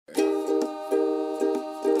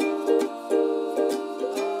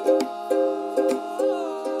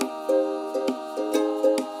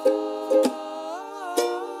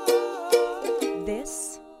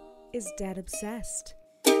obsessed.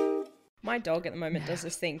 My dog at the moment does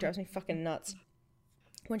this thing, drives me fucking nuts.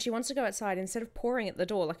 When she wants to go outside, instead of pawing at the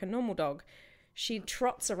door like a normal dog, she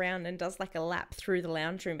trots around and does like a lap through the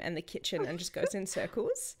lounge room and the kitchen and just goes in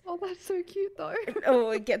circles. Oh, that's so cute though. Oh,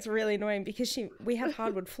 it gets really annoying because we have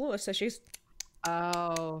hardwood floors, so she's...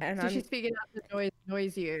 Oh, and so she's figured out the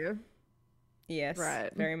noise you. Yes, right.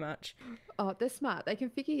 Very much. Oh, they're smart. They can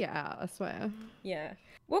figure you out, I swear. Yeah.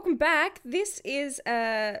 Welcome back. This is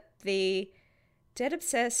the Dead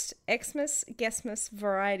Obsessed Xmas Guessmas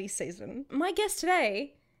variety season. My guest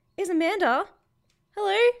today is Amanda.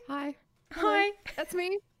 Hello. Hi. Hi. That's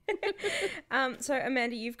me. So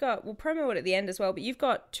Amanda, we'll promo it at the end as well, but you've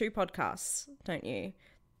got 2 podcasts, don't you?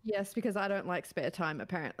 Yes, because I don't like spare time,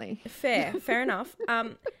 apparently. Fair enough.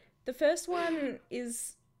 The first one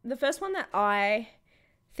that I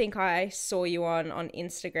think I saw you on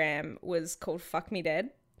Instagram was called Fuck Me Dead.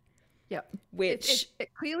 Yep. Which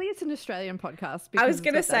clearly it's an Australian podcast. I was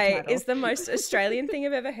going to say is the most Australian thing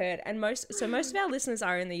I've ever heard. And most of our listeners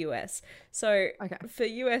are in the US. So For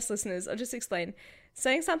US listeners, I'll just explain.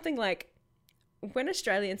 Saying something like, when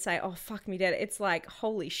Australians say, oh, fuck me dead, it's like,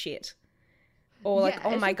 holy shit. Or like,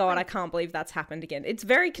 oh my God, I can't believe that's happened again. It's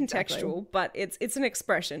very contextual, but it's an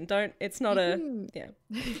expression. Yeah,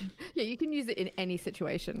 you can use it in any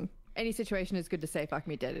situation. Any situation is good to say fuck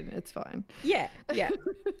me dead in. It's fine. Yeah.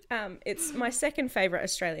 It's my second favorite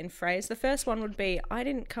Australian phrase. The first one would be, I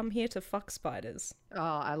didn't come here to fuck spiders. Oh,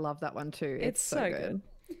 I love that one too. It's so good.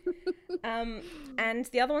 And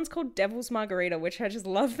the other one's called Devil's Margarita, which I just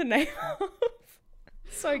love the name of.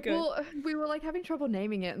 So good. Well, we were like having trouble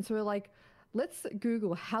naming it, and so we're like, let's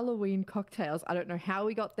Google Halloween cocktails. I don't know how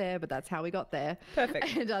we got there, but that's how we got there.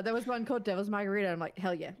 Perfect. And there was one called Devil's Margarita. And I'm like,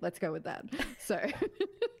 hell yeah, let's go with that. So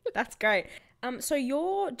that's great. So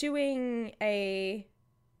you're doing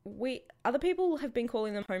other people have been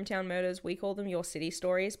calling them hometown murders. We call them your city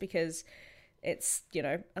stories because it's,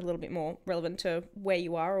 a little bit more relevant to where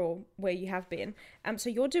you are or where you have been. So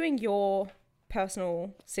you're doing your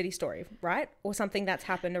personal city story, right? Or something that's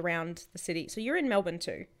happened around the city. So you're in Melbourne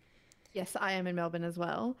too. Yes, I am in Melbourne as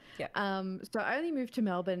well. Yeah. So I only moved to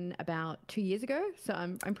Melbourne about 2 years ago, so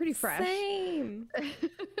I'm pretty fresh. Same.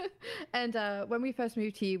 And when we first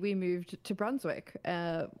moved here, we moved to Brunswick,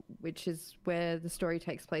 which is where the story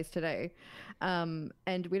takes place today. And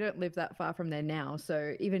we don't live that far from there now,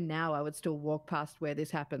 so even now I would still walk past where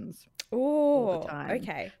this happens. All the time.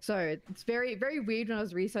 Okay. So it's very, very weird when I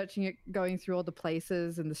was researching it, going through all the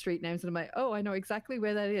places and the street names, and I'm like, oh, I know exactly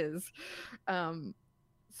where that is.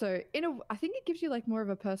 So I think it gives you like more of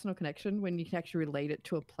a personal connection when you can actually relate it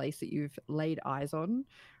to a place that you've laid eyes on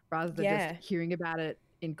rather than just hearing about it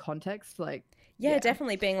in context. Like,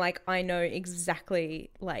 definitely being like, I know exactly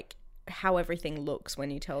like how everything looks when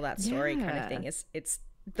you tell that story kind of thing. It's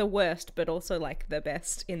the worst, but also like the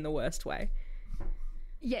best in the worst way.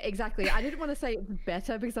 Yeah, exactly. I didn't want to say it's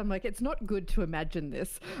better because I'm like, it's not good to imagine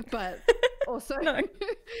this, but also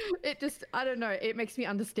it just, I don't know, it makes me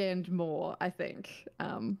understand more, I think.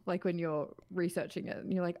 Like when you're researching it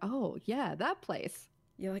and you're like, oh yeah, that place.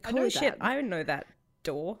 You're like, holy shit, I know that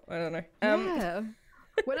door. I don't know. Yeah.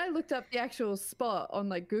 When I looked up the actual spot on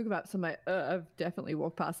like Google Maps, I'm like, I've definitely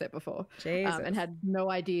walked past it before. Jesus. And had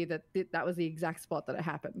no idea that that was the exact spot that it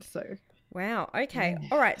happened. So. Wow. Okay.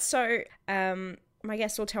 All right. So, my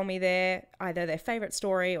guests will tell me either their favorite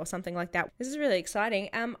story or something like that. This is really exciting.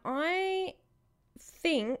 I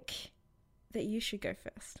think that you should go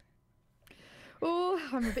first. Oh,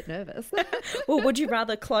 I'm a bit nervous. Well, would you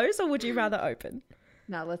rather close or would you rather open?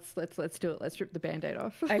 No, let's do it. Let's strip the Band-Aid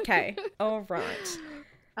off. Okay. All right.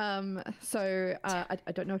 So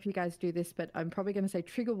I don't know if you guys do this, but I'm probably going to say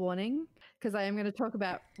trigger warning because I am going to talk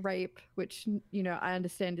about rape, which, I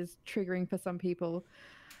understand is triggering for some people.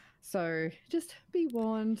 So just be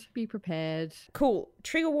warned, be prepared. Cool.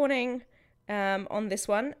 Trigger warning on this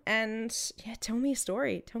one. And tell me a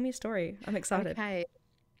story. I'm excited. Okay.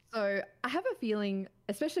 So I have a feeling,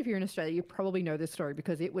 especially if you're in Australia, you probably know this story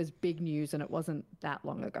because it was big news and it wasn't that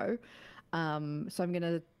long ago. So I'm going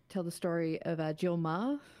to tell the story of Jill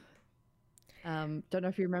Meagher. Don't know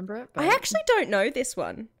if you remember it. But... I actually don't know this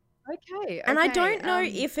one. Okay. And I don't know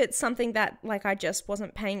if it's something that like I just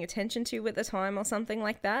wasn't paying attention to at the time or something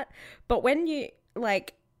like that. But when you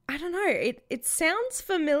like, I don't know, it sounds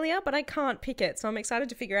familiar, but I can't pick it. So I'm excited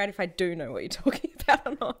to figure out if I do know what you're talking about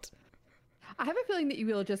or not. I have a feeling that you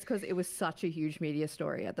will just because it was such a huge media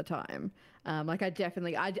story at the time. Like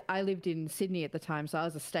I lived in Sydney at the time, so I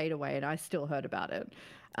was a state away and I still heard about it.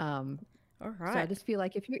 All right. So I just feel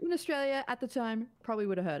like if you're in Australia at the time, probably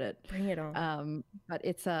would have heard it. Bring it on. But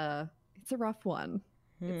it's a rough one.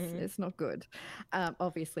 It's not good.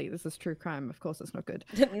 Obviously, this is true crime. Of course, it's not good.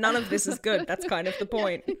 None of this is good. That's kind of the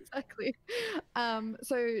point. Yeah, exactly.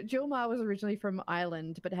 So Jill Meagher was originally from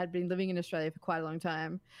Ireland, but had been living in Australia for quite a long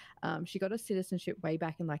time. She got a citizenship way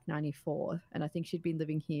back in like '94, and I think she'd been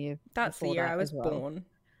living here. That's the year I was born.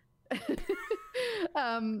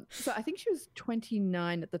 So I think she was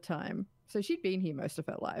 29 at the time. So she'd been here most of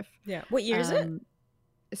her life. Yeah. What year is it?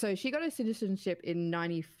 So she got her citizenship in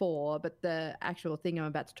 '94, but the actual thing I'm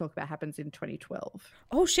about to talk about happens in 2012.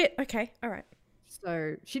 Oh, shit. Okay. All right.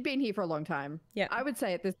 So she'd been here for a long time. Yeah. I would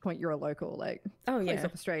say at this point you're a local, like, oh, yeah. place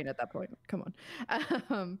of Australian at that point. Come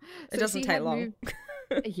on. It doesn't take long.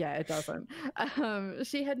 Yeah, it doesn't.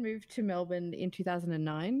 She had moved to Melbourne in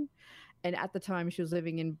 2009. And at the time, she was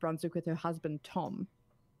living in Brunswick with her husband, Tom.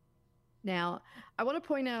 Now, I want to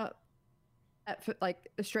point out,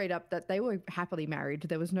 straight up, that they were happily married.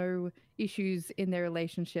 There was no issues in their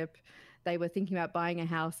relationship. They were thinking about buying a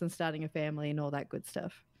house and starting a family and all that good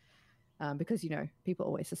stuff. Because, you know, people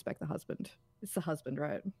always suspect the husband. It's the husband,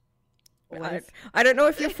 right? I don't know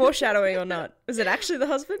if you're foreshadowing or not. Is it actually the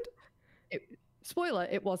husband? Spoiler,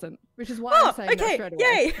 it wasn't. Which is why I'm saying that straight away.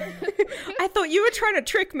 Yay! I thought you were trying to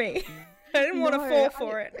trick me. I didn't want to fall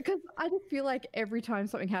for it. Because I just feel like every time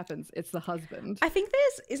something happens, it's the husband. I think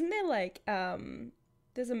isn't there like,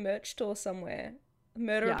 there's a merch store somewhere,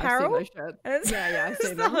 Murder I've Apparel? seen those shirts. Yeah, I've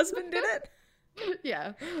seen the husband did it?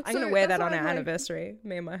 Yeah. I'm going to wear that on our anniversary,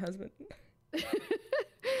 me and my husband.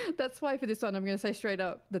 That's why for this one, I'm going to say straight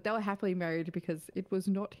up that they were happily married because it was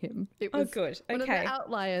not him. It was good. Okay. One of the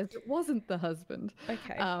outliers. It wasn't the husband.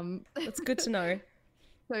 Okay. That's good to know.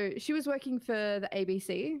 So she was working for the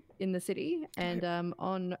ABC in the city, and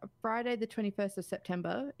on Friday, the 21st of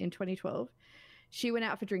September in 2012, she went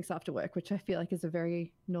out for drinks after work, which I feel like is a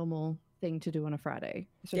very normal thing to do on a Friday.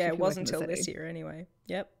 Yeah, it wasn't until this year anyway.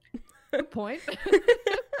 Yep. Good point.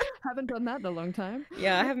 Haven't done that in a long time.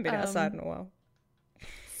 Yeah, I haven't been outside in a while.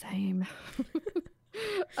 Same.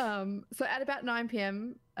 So at about 9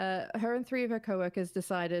 p.m., her and 3 of her co-workers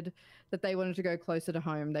decided that they wanted to go closer to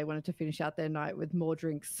home. They wanted to finish out their night with more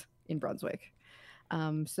drinks in Brunswick.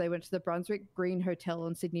 So they went to the Brunswick Green Hotel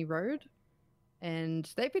on Sydney Road, and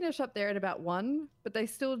they finished up there at about 1, but they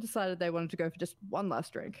still decided they wanted to go for just one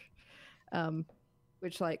last drink.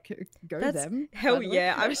 Which, like, go them. Hell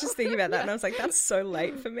yeah. I was just thinking about that and I was like, that's so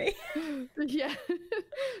late for me. Yeah.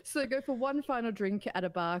 So go for one final drink at a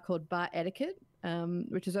bar called Bar Etiquette,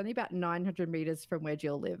 which is only about 900 meters from where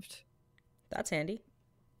Jill lived. That's handy.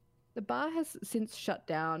 The bar has since shut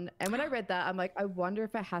down. And when I read that, I'm like, I wonder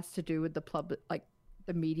if it has to do with the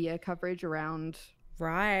media coverage around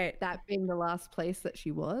that being the last place that she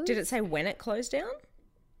was. Did it say when it closed down?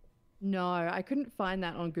 No, I couldn't find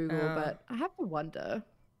that on Google, but I have to wonder.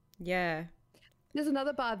 Yeah. There's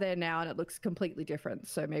another bar there now and it looks completely different.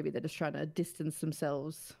 So maybe they're just trying to distance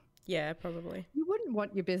themselves. Yeah, probably. You wouldn't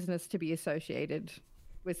want your business to be associated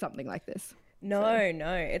with something like this. No.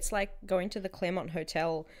 It's like going to the Claremont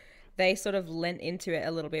Hotel. They sort of lent into it a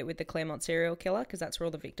little bit with the Claremont serial killer because that's where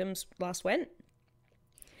all the victims last went.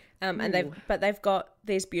 And they've got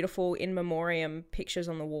these beautiful in memoriam pictures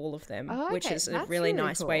on the wall of them, which is a really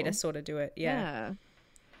nice cool way to sort of do it. Yeah.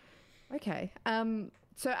 Okay.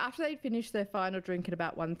 So after they'd finished their final drink at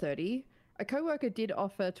about 1:30, a co-worker did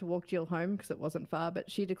offer to walk Jill home because it wasn't far,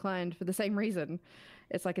 but she declined for the same reason.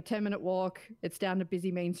 It's like a 10-minute walk. It's down a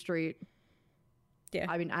busy main street. Yeah.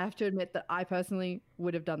 I mean, I have to admit that I personally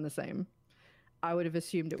would have done the same. I would have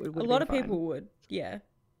assumed it would have been fine. A lot of fine. people would. Yeah.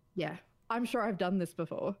 Yeah. I'm sure I've done this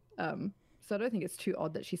before. So I don't think it's too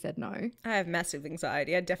odd that she said no. I have massive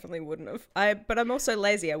anxiety. I definitely wouldn't have. But I'm also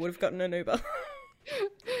lazy. I would have gotten an Uber.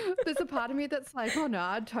 There's a part of me that's like, oh no,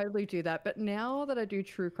 I'd totally do that. But now that I do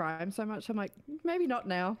true crime so much, I'm like, maybe not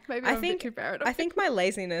now. Maybe I'm a bit too paranoid. I think my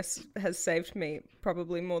laziness has saved me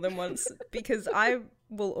probably more than once because I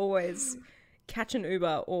will always catch an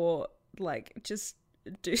Uber or like just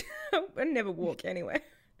do and never walk anywhere.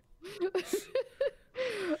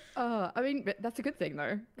 I mean, that's a good thing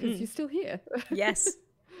though, because you're still here. Yes.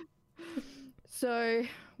 So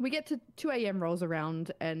we get to 2 a.m. rolls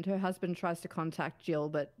around and her husband tries to contact Jill,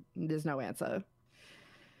 but there's no answer.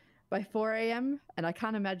 By 4 a.m., and I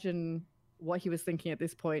can't imagine what he was thinking at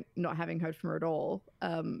this point, not having heard from her at all,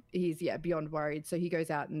 he's, beyond worried. So he goes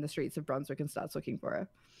out in the streets of Brunswick and starts looking for her.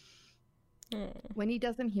 When he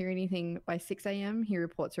doesn't hear anything by 6 a.m., he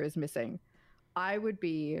reports her as missing. I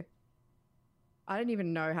don't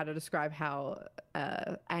even know how to describe how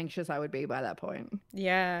anxious I would be by that point.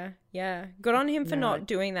 Yeah. Good on him for not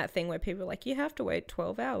doing that thing where people are like, you have to wait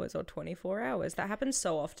 12 hours or 24 hours. That happens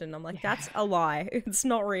so often. I'm like, that's a lie. It's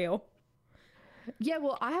not real. Yeah,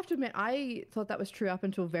 well, I have to admit, I thought that was true up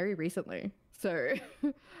until very recently. So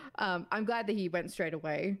I'm glad that he went straight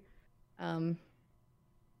away. Um,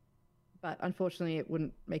 but unfortunately, it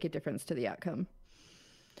wouldn't make a difference to the outcome.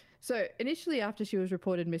 So initially, after she was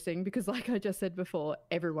reported missing, because like I just said before,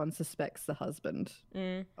 everyone suspects the husband,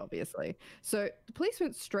 obviously. So the police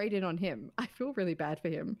went straight in on him. I feel really bad for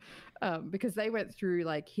him because they went through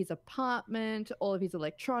like his apartment, all of his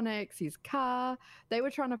electronics, his car. They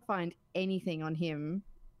were trying to find anything on him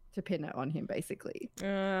to pin it on him, basically.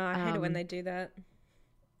 I hate it when they do that.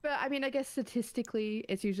 But I mean, I guess statistically,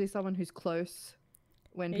 it's usually someone who's close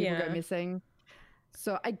when people go missing.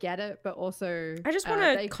 So I get it, but also I just want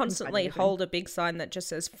to constantly hold a big sign that just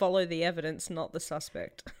says "Follow the evidence, not the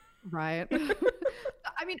suspect." Right.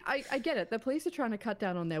 I mean, I get it. The police are trying to cut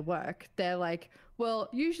down on their work. They're like, well,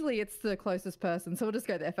 usually it's the closest person, so we'll just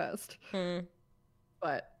go there first.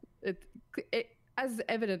 But it as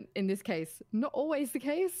evident in this case, not always the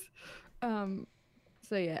case.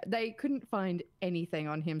 So yeah, they couldn't find anything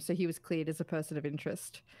on him, so he was cleared as a person of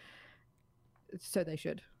interest. So they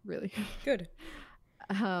should, really. Good.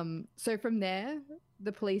 So from there,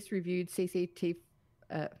 the police reviewed CCTV.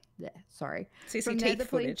 CCTV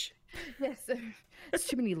footage. Yes, there's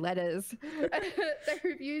too many letters. They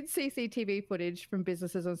reviewed CCTV footage from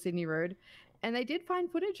businesses on Sydney Road, and they did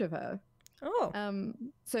find footage of her. Oh.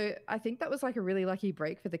 So I think that was like a really lucky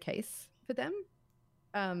break for the case for them.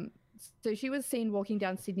 So she was seen walking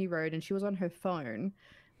down Sydney Road, and she was on her phone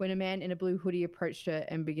when a man in a blue hoodie approached her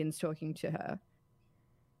and begins talking to her.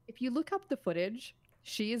 If you look up the footage,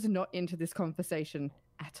 she is not into this conversation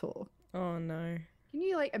at all. Oh, no. Can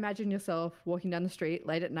you like imagine yourself walking down the street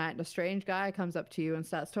late at night and a strange guy comes up to you and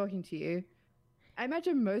starts talking to you? I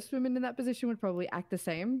imagine most women in that position would probably act the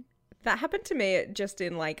same. That happened to me just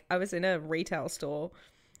in like, I was in a retail store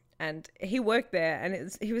and he worked there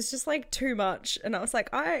and he was just like too much. And I was like,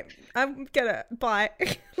 I'm gonna buy.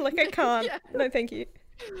 Like, I can't. Yeah. No, thank you.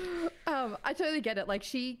 I totally get it. Like,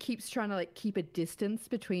 she keeps trying to like keep a distance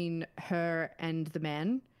between her and the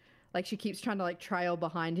man. Like, she keeps trying to like trail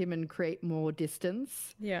behind him and create more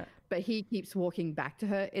distance. Yeah. But he keeps walking back to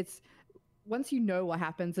her. It's once you know what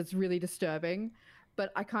happens, it's really disturbing.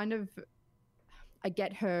 But I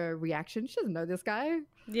get her reaction. She doesn't know this guy.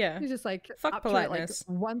 Yeah. He's just like fuck up politeness.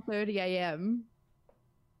 To like 1:30 a.m.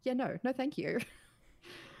 Yeah, no, thank you.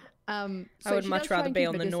 I would much rather be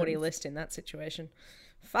on the naughty list in that situation.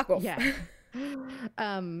 Fuck off. Yeah.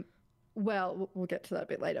 Well, we'll get to that a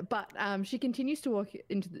bit later. But she continues to walk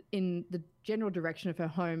in the general direction of her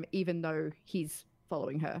home, even though he's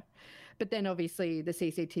following her. But then obviously the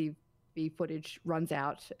CCTV footage runs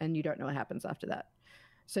out and you don't know what happens after that.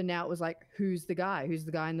 So now it was like, who's the guy? Who's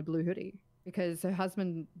the guy in the blue hoodie? Because her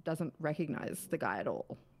husband doesn't recognize the guy at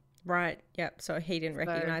all. Right. Yep. So he didn't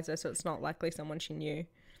recognize her, so it's not likely someone she knew.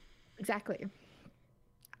 Exactly.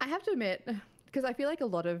 I have to admit, because I feel like a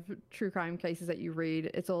lot of true crime cases that you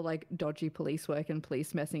read, it's all like dodgy police work and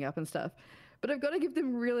police messing up and stuff. But I've got to give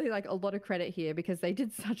them really like a lot of credit here because they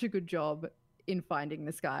did such a good job in finding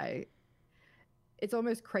this guy. It's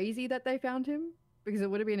almost crazy that they found him because it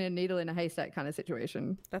would have been a needle in a haystack kind of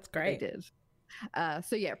situation. That's great. They did.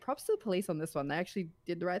 So yeah, props to the police on this one. They actually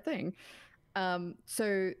did the right thing.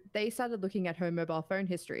 So they started looking at her mobile phone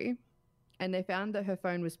history and they found that her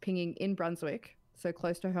phone was pinging in Brunswick, so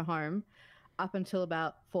close to her home, up until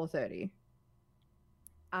about 4:30.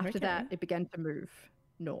 After that, it began to move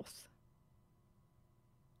north,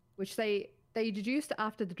 which they deduced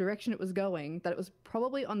after the direction it was going that it was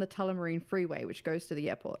probably on the Tullamarine Freeway, which goes to the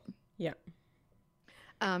airport. Yeah.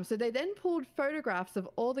 So they then pulled photographs of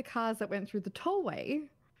all the cars that went through the tollway,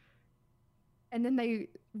 and then they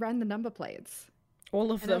ran the number plates.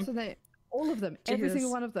 All of them. All of them. Jesus. Every single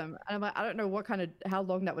one of them. And I'm like, I don't know how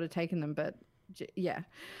long that would have taken them, but yeah.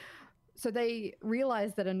 So they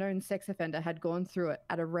realized that a known sex offender had gone through it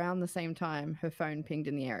at around the same time her phone pinged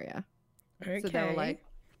in the area. Okay. So they were like,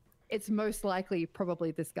 it's most likely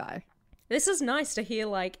probably this guy. This is nice to hear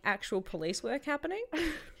like actual police work happening.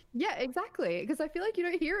 Yeah, exactly. Because I feel like you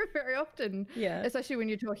don't hear it very often. Yeah. Especially when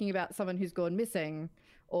you're talking about someone who's gone missing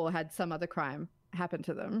or had some other crime happen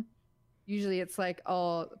to them. Usually it's like,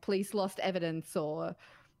 oh, police lost evidence or,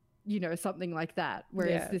 something like that.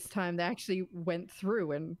 Whereas this time they actually went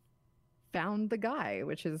through and found the guy,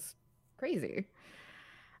 which is crazy.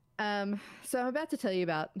 So I'm about to tell you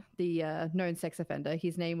about the known sex offender.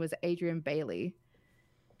 His name was Adrian Bailey.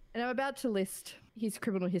 And I'm about to list his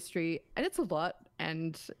criminal history, and it's a lot,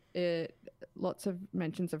 and lots of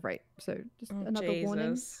mentions of rape. So just another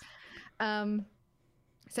warning.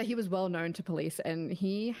 So he was well known to police, and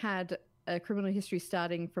he had a criminal history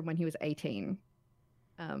starting from when he was 18.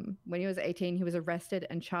 When he was 18, he was arrested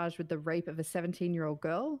and charged with the rape of a 17-year-old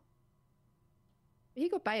girl. He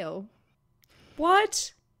got bail.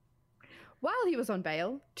 What? While he was on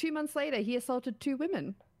bail, 2 months later, he assaulted 2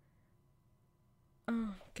 women. Oh,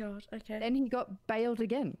 God. Okay. Then he got bailed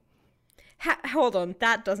again. Hold on.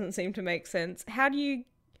 That doesn't seem to make sense. How do you...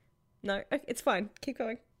 No, okay, it's fine. Keep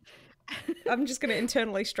going. I'm just going to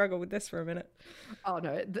internally struggle with this for a minute. Oh,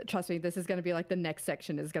 no. Trust me, this is going to be like the next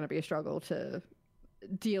section is going to be a struggle to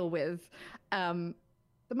deal with.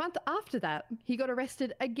 The month after that, he got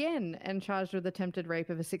arrested again and charged with attempted rape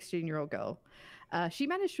of a 16-year-old girl. She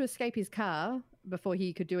managed to escape his car before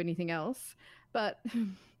he could do anything else, but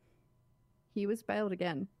he was bailed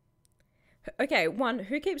again. Okay, one,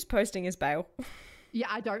 who keeps posting his bail? Yeah,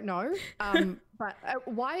 I don't know. But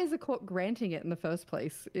why is the court granting it in the first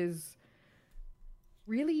place is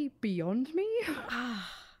really beyond me.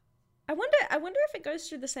 I wonder if it goes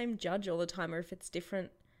through the same judge all the time or if it's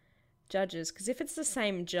different judges. Because if it's the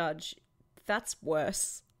same judge, that's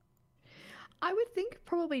worse. I would think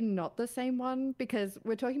probably not the same one because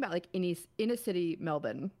we're talking about like inner city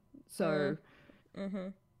Melbourne. So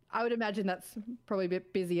I would imagine that's probably a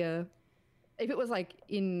bit busier. If it was like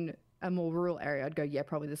in a more rural area, I'd go, yeah,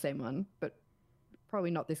 probably the same one. But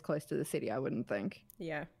probably not this close to the city, I wouldn't think.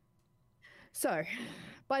 Yeah. So,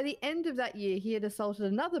 by the end of that year, he had assaulted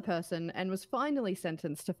another person and was finally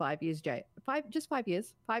sentenced to 5 years jail. 5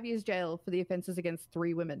 years. 5 years jail for the offences against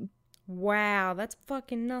 3 women. Wow, that's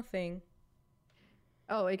fucking nothing.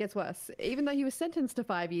 Oh, it gets worse. Even though he was sentenced to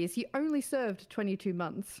 5 years, he only served 22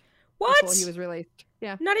 months. What? Before he was released.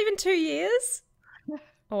 Yeah. Not even 2 years?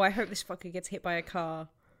 Oh, I hope this fucker gets hit by a car.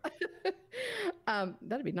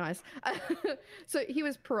 That'd be nice. So he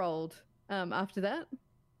was paroled after that.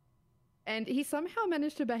 And he somehow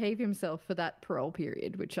managed to behave himself for that parole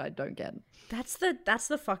period, which I don't get. That's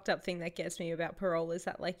the fucked up thing that gets me about parole is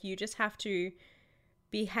that like you just have to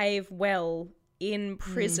behave well in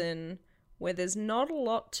prison where there's not a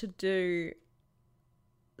lot to do.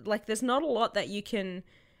 Like there's not a lot that you can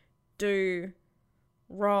do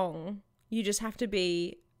wrong. You just have to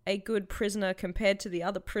be a good prisoner compared to the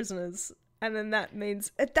other prisoners. And then that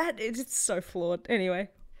means that it's so flawed. Anyway.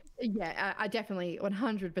 Yeah, I definitely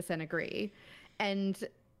 100% agree. And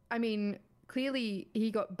I mean, clearly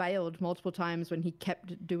he got bailed multiple times when he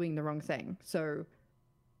kept doing the wrong thing. So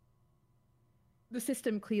the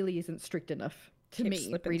system clearly isn't strict enough to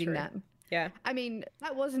me reading through that. Yeah. I mean,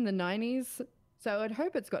 that was in the 90s. So I'd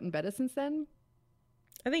hope it's gotten better since then.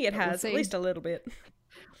 I think it has, at least a little bit.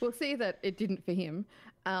 We'll see that it didn't for him.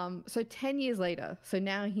 So 10 years later, so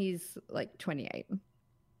now he's like 28.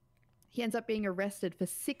 He ends up being arrested for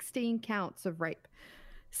 16 counts of rape.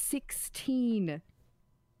 16.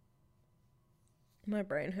 My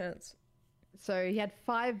brain hurts. So he had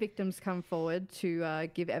 5 victims come forward to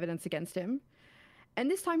give evidence against him.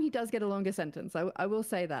 And this time he does get a longer sentence. I will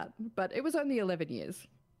say that. But it was only 11 years.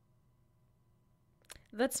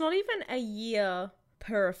 That's not even a year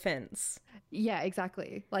per offence. Yeah,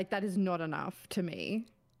 exactly. Like, that is not enough to me.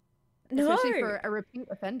 No. Especially for a repeat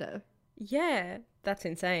offender. Yeah, that's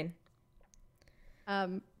insane.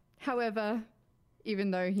 However,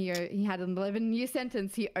 even though he had an 11-year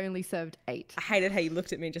sentence, he only served 8. I hated how you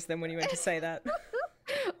looked at me just then when you went to say that.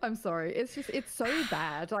 I'm sorry. It's so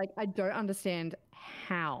bad. Like, I don't understand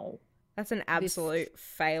how. That's an absolute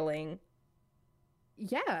failing.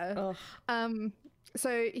 Yeah. Ugh.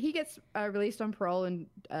 So he gets released on parole in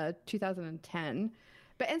 2010,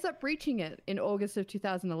 but ends up breaching it in August of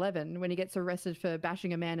 2011 when he gets arrested for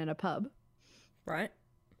bashing a man in a pub. Right.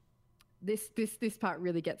 This part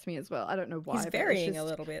really gets me as well. I don't know why. He's varying a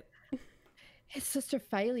little bit. It's just a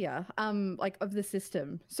failure, like of the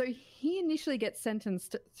system. So he initially gets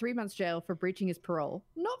sentenced to 3 months jail for breaching his parole,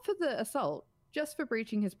 not for the assault, just for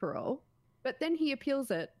breaching his parole. But then he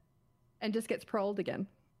appeals it and just gets paroled again.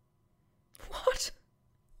 What?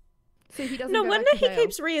 So he doesn't. No go wonder back to he jail.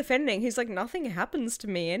 keeps reoffending. He's like, nothing happens to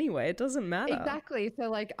me anyway. It doesn't matter. Exactly.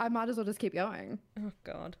 So like, I might as well just keep going. Oh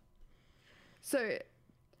God. So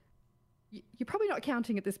you're probably not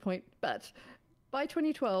counting at this point, but by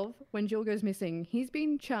 2012, when Jill goes missing, he's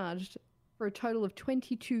been charged for a total of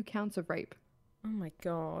 22 counts of rape. Oh my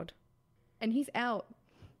God. And he's out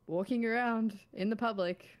walking around in the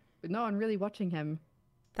public with no one really watching him.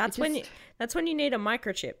 That's when you need a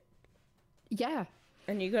microchip. Yeah.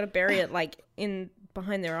 And you got to bury it like in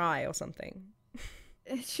behind their eye or something.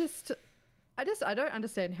 It's just I don't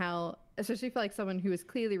understand how, especially for like someone who is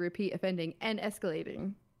clearly repeat offending and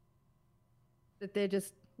escalating, that they're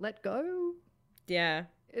just let go. Yeah.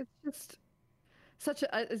 It's just such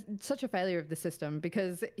a failure of the system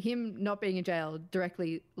because him not being in jail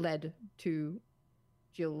directly led to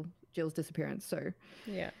Jill's disappearance. So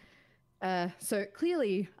Yeah. So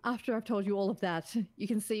clearly, after I've told you all of that, you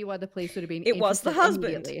can see why the police would have been It was the interested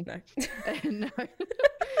husband. immediately. No. No.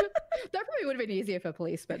 That probably would have been easier for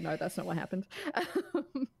police, but no, that's not what happened.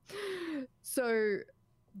 So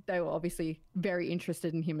they were obviously very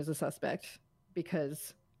interested in him as a suspect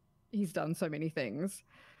because he's done so many things.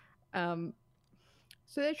 So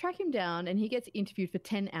they track him down and he gets interviewed for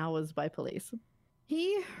 10 hours by police.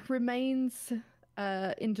 He remains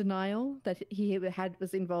in denial that he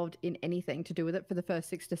was involved in anything to do with it for the first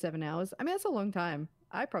 6 to 7 hours. I mean, that's a long time.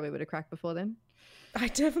 I probably would have cracked before then. I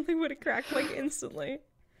definitely would have cracked like instantly.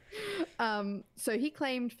 So he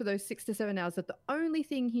claimed for those 6 to 7 hours that the only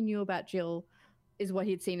thing he knew about Jill is what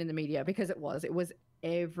he'd seen in the media, because it was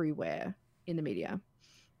everywhere in the media.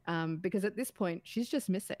 Because at this point, she's just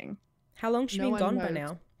missing. How long's she been gone by knows.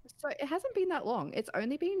 now? So it hasn't been that long. It's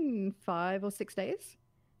only been 5 or 6 days.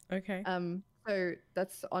 Okay. So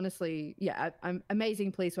that's honestly,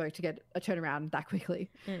 amazing police work to get a turnaround that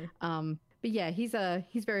quickly. But yeah, he's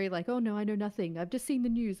very like, oh no, I know nothing. I've just seen the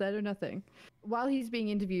news. I know nothing. While he's being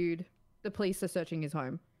interviewed, the police are searching his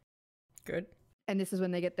home. Good. And this is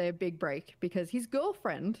when they get their big break because his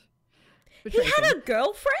girlfriend. He had a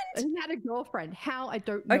girlfriend? He had a girlfriend. How? I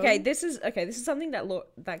don't know. Okay, this is something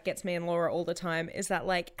that gets me and Laura all the time, is that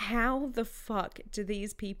like, how the fuck do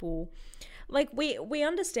these people, like, we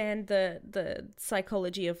understand the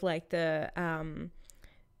psychology of like the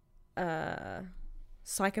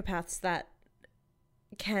psychopaths that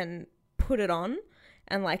can put it on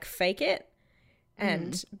and like fake it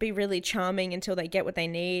and be really charming until they get what they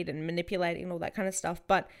need and manipulating and all that kind of stuff,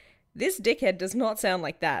 but this dickhead does not sound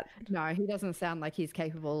like that. No, he doesn't sound like he's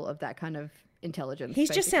capable of that kind of intelligence. He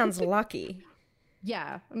just sounds lucky.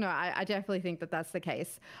 Yeah, no, I definitely think that that's the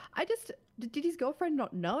case. Did his girlfriend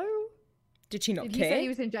not know? Did she not Did care? he say he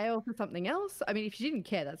was in jail for something else? I mean, if she didn't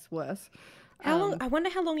care, that's worse. How long? I wonder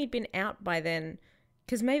how long he'd been out by then.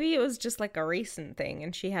 Because maybe it was just like a recent thing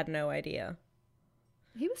and she had no idea.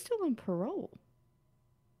 He was still on parole.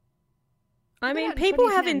 I mean, people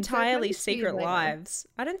have entirely secret lives.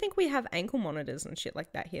 I don't think we have ankle monitors and shit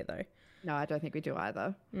like that here, though. No, I don't think we do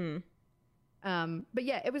either. But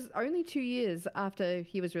yeah, it was only 2 years after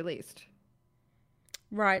he was released.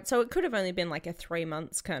 Right, so it could have only been like a 3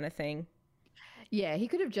 months kind of thing. Yeah, he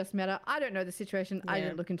could have just met her. I don't know the situation. Yeah. I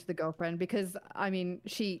didn't look into the girlfriend because, I mean,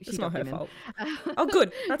 it's not her fault. Oh,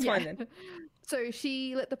 good. That's fine then. So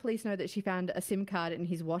she let the police know that she found a SIM card in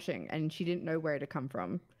his washing and she didn't know where it had come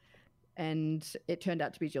from. And it turned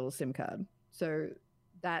out to be Jill's SIM card. So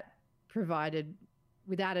that provided,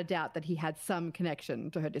 without a doubt, that he had some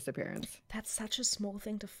connection to her disappearance. That's such a small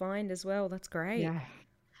thing to find as well. That's great. Yeah.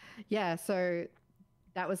 Yeah, so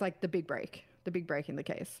that was like the big break in the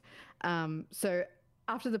case. So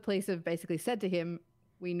after the police have basically said to him,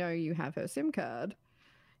 we know you have her SIM card,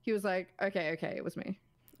 he was like, okay, it was me.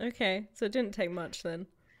 Okay, so it didn't take much then.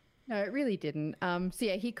 No, it really didn't. So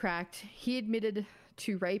yeah, he cracked. He admitted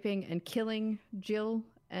to raping and killing Jill,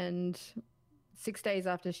 and 6 days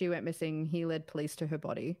after she went missing, he led police to her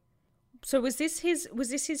body. So was this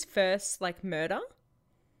his first like murder?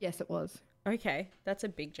 Yes, it was. Okay, that's a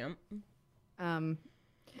big jump.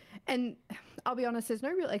 And I'll be honest, there's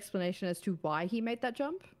no real explanation as to why he made that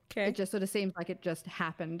jump. Okay. It just sort of seems like it just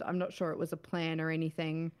happened. I'm not sure it was a plan or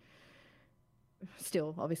anything.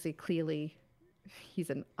 Still, obviously, clearly, he's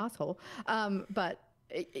an asshole. But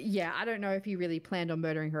yeah, I don't know if he really planned on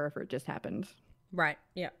murdering her or if it just happened. Right,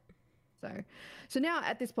 yeah. So now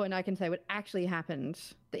at this point, I can say what actually happened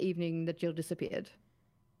the evening that Jill disappeared.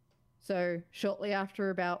 So shortly after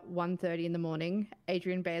about 1:30 in the morning,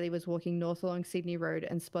 Adrian Bailey was walking north along Sydney Road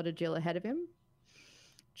and spotted Jill ahead of him.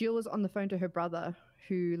 Jill was on the phone to her brother,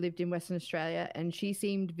 who lived in Western Australia, and she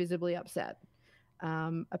seemed visibly upset.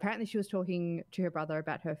 Apparently, she was talking to her brother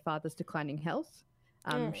about her father's declining health.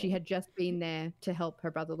 She had just been there to help her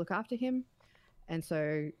brother look after him. And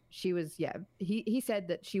so she was, he said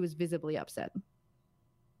that she was visibly upset.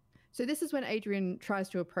 So this is when Adrian tries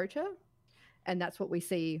to approach her. And that's what we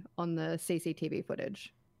see on the CCTV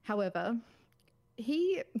footage. However,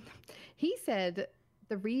 he said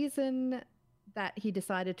the reason that he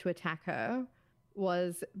decided to attack her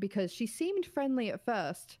was because she seemed friendly at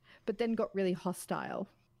first, but then got really hostile.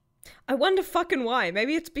 I wonder fucking why.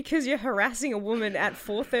 Maybe it's because you're harassing a woman at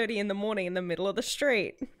 4:30 in the morning in the middle of the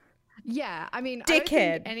street. Yeah, I mean,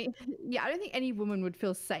 dickhead. I don't think any woman would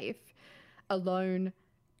feel safe alone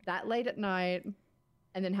that late at night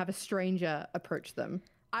and then have a stranger approach them.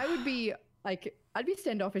 I would be like, I'd be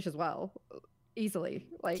standoffish as well, easily.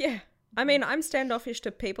 Like, yeah, I mean, I'm standoffish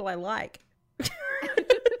to people I like.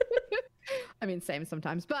 I mean, same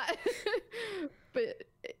sometimes, but But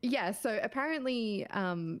yeah, so apparently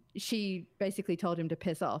she basically told him to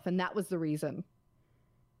piss off, and that was the reason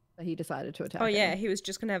that he decided to attack Oh, yeah, her. he was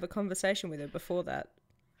just going to have a conversation with her before that.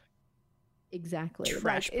 Exactly.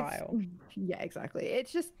 Trash Like pile. yeah, exactly.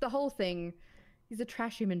 It's just the whole thing. He's a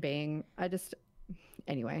trash human being.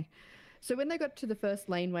 Anyway. So when they got to the first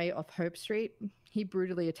laneway off Hope Street, he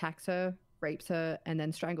brutally attacks her, rapes her, and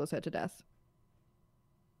then strangles her to death.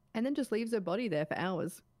 And then just leaves her body there for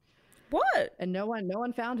hours. What? And no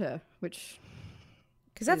one found her, which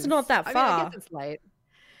Because that's not that I far. guess it's late.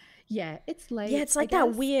 Yeah, it's late. Yeah, it's like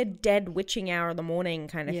that weird dead witching hour of the morning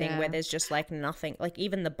kind of thing where there's just like nothing. Like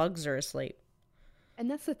even the bugs are asleep. And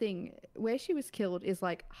that's the thing. Where she was killed is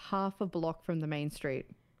like half a block from the main street.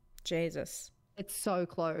 Jesus. It's so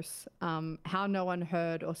close. How no one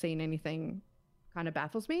heard or seen anything kind of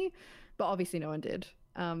baffles me, but obviously no one did.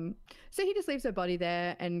 So he just leaves her body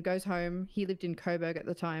there and goes home. He lived in Coburg at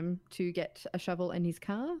the time to get a shovel in his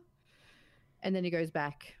car. And then he goes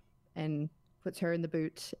back and puts her in the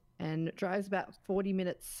boot and drives about 40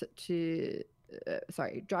 minutes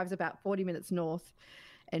north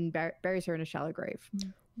and buries her in a shallow grave.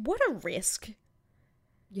 What a risk.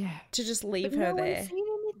 Yeah. To just leave But her no there. one's seen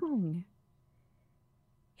anything.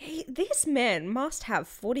 This man must have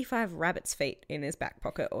 45 rabbit's feet in his back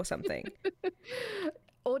pocket or something.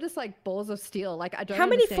 Or just like balls of steel. Like I don't. How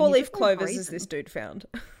many understand. four-leaf clovers has this dude found?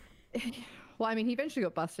 Well, I mean, he eventually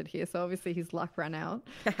got busted here, so obviously his luck ran out.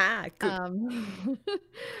 Haha, good.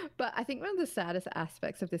 But I think one of the saddest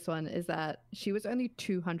aspects of this one is that she was only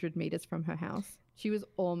 200 meters from her house. She was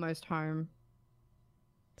almost home.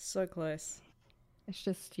 So close. It's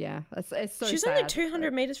just, yeah, it's so She's sad. only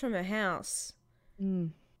 200 meters from her house.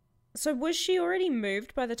 Mm. So was she already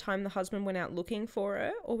moved by the time the husband went out looking for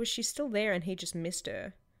her, or was she still there and he just missed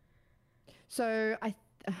her? So I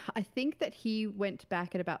think that he went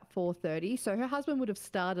back at about 4:30. So her husband would have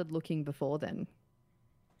started looking before then.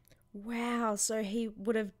 Wow, so he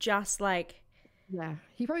would have just like... Yeah,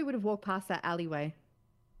 he probably would have walked past that alleyway.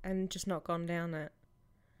 And just not gone down it.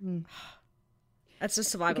 Mm. That's a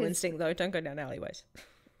survival instinct though, don't go down alleyways.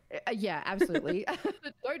 Yeah, absolutely.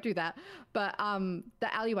 Don't do that. But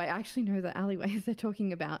the alleyway, I actually know the alleyways they're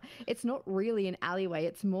talking about. It's not really an alleyway.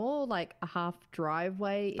 It's more like a half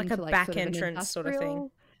driveway Like into a like back sort of an entrance sort of thing.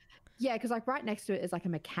 industrial- Yeah, because like right next to it is like a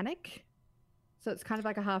mechanic. So it's kind of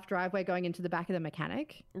like a half driveway going into the back of the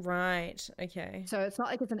mechanic. Right, okay. So it's not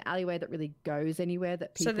like it's an alleyway that really goes anywhere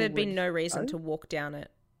that people So there'd be would no reason go. to walk down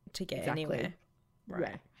it to get Exactly. anywhere. Right.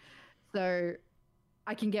 Yeah. So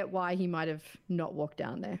I can get why he might have not walked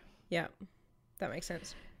down there. Yeah, that makes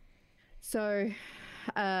sense. So,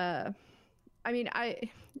 I mean,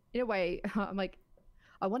 in a way, I'm like,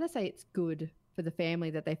 I want to say it's good for the family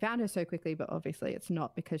that they found her so quickly, but obviously it's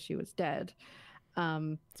not because she was dead.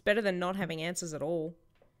 It's better than not having answers at all.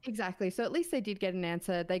 Exactly. So at least they did get an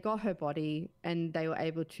answer. They got her body and they were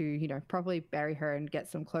able to, properly bury her and get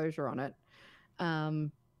some closure on it.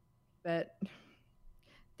 But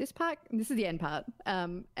this is the end part.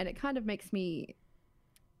 And it kind of makes me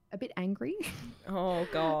a bit angry. Oh,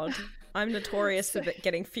 God. I'm notorious for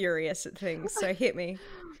getting furious at things, so hit me.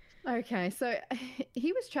 Okay, so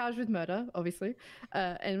he was charged with murder, obviously,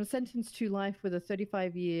 and was sentenced to life with a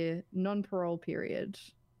 35-year non-parole period.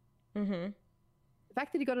 Mm-hmm. The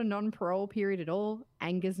fact that he got a non-parole period at all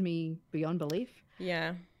angers me beyond belief.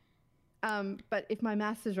 Yeah. But if my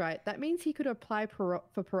maths is right, that means he could apply for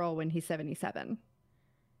parole when he's 77.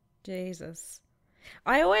 Jesus.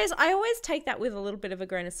 I always take that with a little bit of a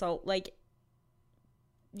grain of salt. Like,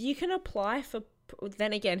 you can apply for...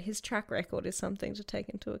 Then again, his track record is something to take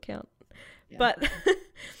into account. Yeah. But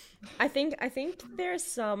I think there's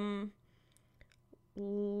some...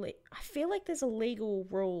 I feel like there's a legal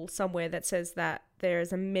rule somewhere that says that there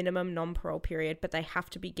is a minimum non-parole period, but they have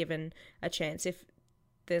to be given a chance if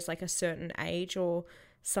there's like a certain age or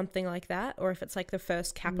something like that, or if it's like the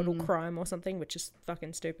first capital crime or something, which is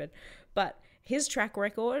fucking stupid. But his track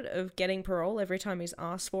record of getting parole every time he's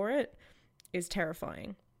asked for it is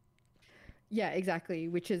terrifying. Yeah, exactly,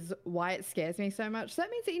 which is why it scares me so much. So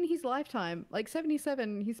that means that in his lifetime, like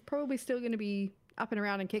 77, he's probably still going to be up and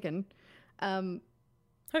around and kicking.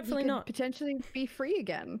 Hopefully not. Potentially be free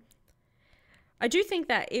again. I do think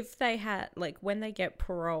that if they had, like, when they get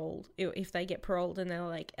paroled, if they get paroled and they're,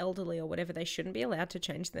 like, elderly or whatever, they shouldn't be allowed to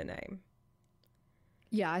change their name.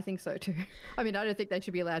 Yeah, I think so too. I mean, I don't think they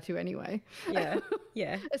should be allowed to anyway. Yeah,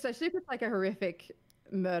 yeah. Especially if it's like a horrific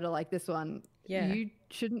murder like this one. Yeah. You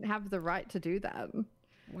shouldn't have the right to do that.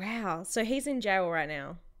 Wow. So he's in jail right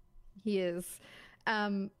now. He is.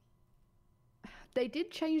 They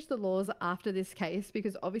did change the laws after this case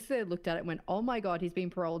because obviously they looked at it and went, oh my God, he's been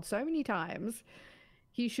paroled so many times.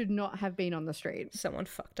 He should not have been on the street. Someone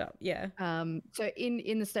fucked up. Yeah. So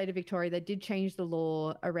in the state of Victoria, they did change the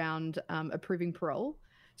law around approving parole.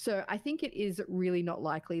 So I think it is really not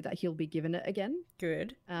likely that he'll be given it again.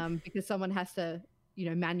 Good. Because someone has to,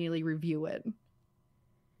 manually review it.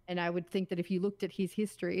 And I would think that if you looked at his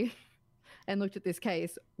history and looked at this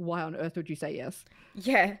case, why on earth would you say yes?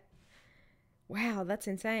 Yeah. Wow, that's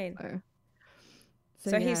insane.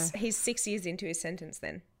 So yeah. he's 6 years into his sentence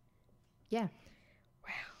then. Yeah.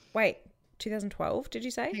 Wow. Wait, 2012, did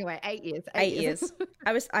you say? Anyway, 8 years. 8 years.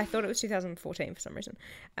 I thought it was 2014 for some reason.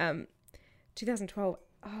 2012.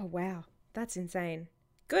 Oh, wow. That's insane.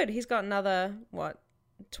 Good. He's got another,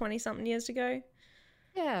 20-something years to go?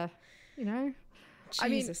 Yeah.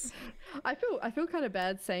 Jesus. I feel kind of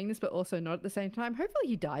bad saying this, but also not at the same time. Hopefully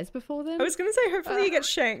he dies before then. I was going to say, hopefully he gets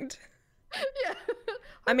shanked. Yeah.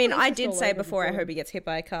 I mean, I did say before I hope he gets hit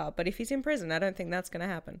by a car, but if he's in prison, I don't think that's going to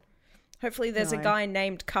happen. Hopefully there's a guy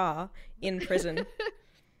named Carr in prison.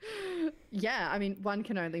 Yeah, I mean, one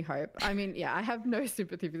can only hope. I mean, yeah, I have no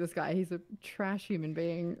sympathy for this guy. He's a trash human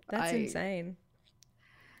being. That's insane.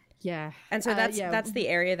 Yeah. And so that's the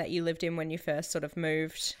area that you lived in when you first sort of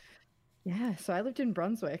moved. Yeah, so I lived in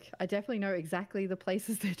Brunswick. I definitely know exactly the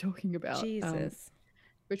places they're talking about. Jesus.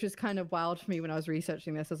 Which was kind of wild for me when I was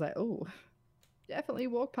researching this. I was like, oh, definitely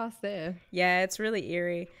walk past there. Yeah, it's really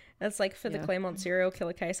eerie. That's like for the Claremont serial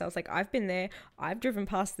killer case. I was like, I've been there. I've driven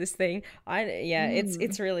past this thing.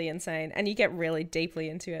 It's really insane. And you get really deeply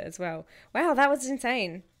into it as well. Wow, that was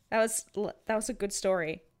insane. That was a good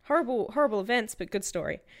story. Horrible events, but good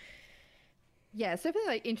story. Yeah, it's definitely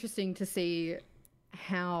like interesting to see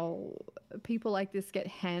how people like this get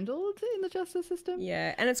handled in the justice system.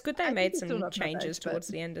 Yeah, and it's good they made some changes towards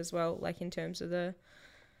the end as well, like in terms of the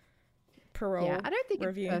parole. Yeah, I don't think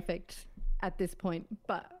review. It's perfect at this point,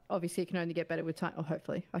 but obviously it can only get better with time. Or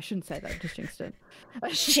hopefully, I shouldn't say that. Just jinxed it.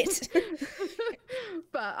 Shit.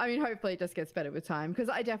 But I mean, hopefully it just gets better with time because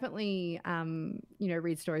I definitely,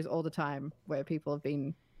 read stories all the time where people have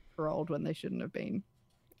been paroled when they shouldn't have been.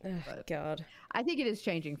 Oh, God. I think it is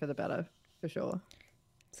changing for the better, for sure.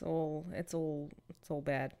 It's all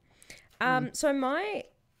bad. So my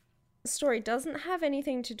story doesn't have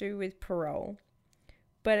anything to do with parole,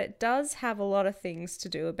 but it does have a lot of things to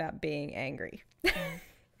do about being angry.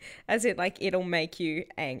 As it it'll make you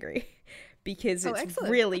angry because it's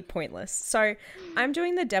excellent. Really pointless. So I'm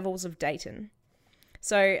doing the Devils of Dayton.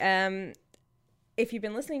 So if you've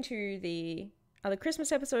been listening to the other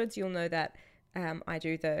Christmas episodes, you'll know that I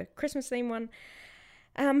do the Christmas theme one.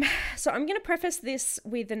 So I'm going to preface this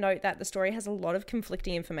with the note that the story has a lot of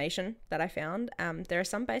conflicting information that I found. There are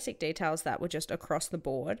some basic details that were just across the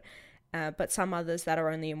board, but some others that are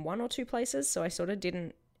only in one or two places. So I sort of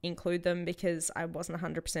didn't include them because I wasn't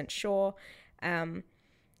 100% sure.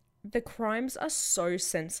 The crimes are so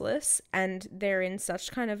senseless and they're in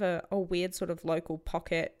such kind of a weird sort of local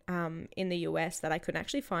pocket in the US that I couldn't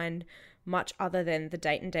actually find much other than the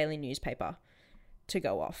Dayton Daily newspaper to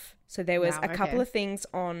go off. So there was a couple of things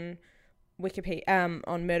on Wikipedia,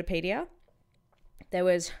 on Murderpedia. There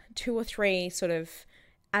was 2 or 3 sort of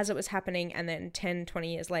as it was happening and then 10,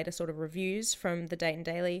 20 years later sort of reviews from the Dayton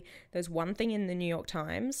Daily. There's one thing in the New York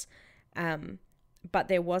Times, but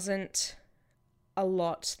there wasn't a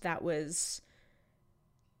lot that was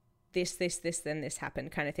this, then this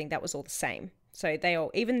happened kind of thing. That was all the same. So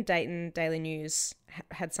even Dayton Daily News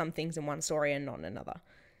had some things in one story and not in another.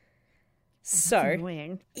 So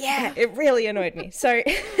annoying. Yeah, it really annoyed me. So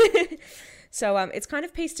it's kind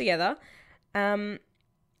of pieced together.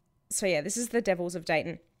 So yeah, this is the Devils of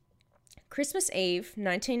Dayton. Christmas Eve,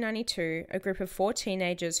 1992, a group of 4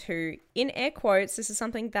 teenagers who, in air quotes, this is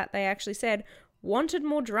something that they actually said, wanted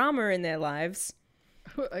more drama in their lives.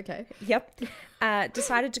 Okay. Yep.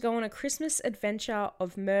 Decided to go on a Christmas adventure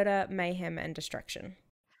of murder, mayhem, and destruction.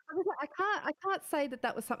 I can't say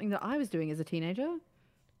that was something that I was doing as a teenager.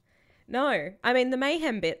 No, I mean the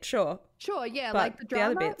mayhem bit, sure. Sure, yeah, but like the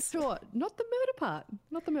drama, other bits. sure. Not the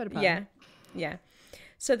murder part. Yeah.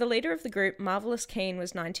 So the leader of the group, Marvelous Keene,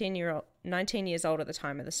 was 19 years old at the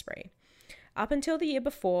time of the spree. Up until the year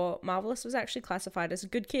before, Marvelous was actually classified as a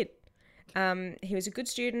good kid. He was a good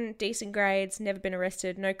student, decent grades, never been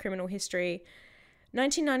arrested, no criminal history.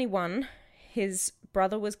 1991, his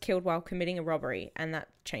brother was killed while committing a robbery, and that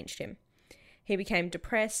changed him. He became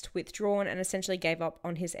depressed, withdrawn, and essentially gave up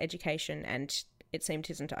on his education and, it seemed,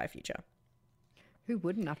 his entire future. Who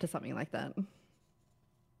wouldn't after something like that?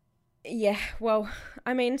 Yeah, well,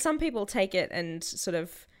 I mean, some people take it and sort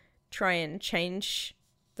of try and change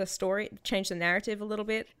the story, change the narrative a little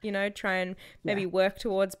bit, you know, try and maybe work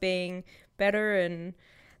towards being better, and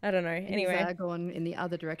I don't know. Anyway. He's gone in the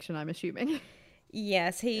other direction, I'm assuming.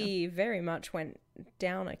 Yes, he very much went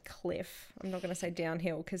down a cliff. I'm not going to say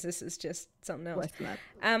downhill because this is just something else. Worse than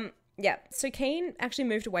that. Yeah, so Keane actually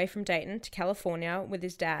moved away from Dayton to California with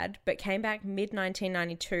his dad, but came back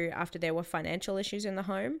mid-1992 after there were financial issues in the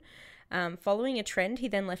home. Following a trend, he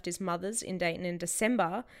then left his mother's in Dayton in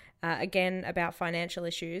December, again about financial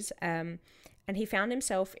issues, and he found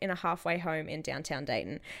himself in a halfway home in downtown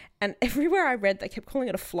Dayton. And everywhere I read, they kept calling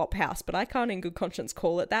it a flop house, but I can't in good conscience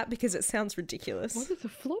call it that because it sounds ridiculous. What is a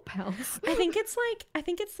flop house? I think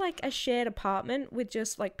it's like a shared apartment with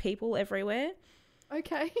just like people everywhere.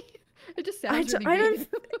 Okay. It just sounds really weird.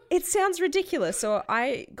 It sounds ridiculous, so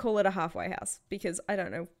I call it a halfway house because I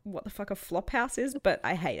don't know what the fuck a flop house is, but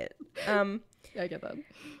I hate it. Yeah, I get that.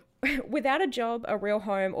 Without a job, a real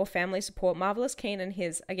home, or family support, Marvelous Keane and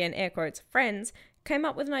his, again, air quotes, friends came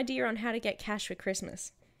up with an idea on how to get cash for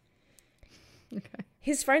Christmas. Okay.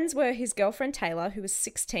 His friends were his girlfriend Taylor, who was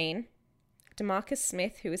 16, DeMarcus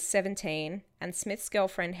Smith, who was 17, and Smith's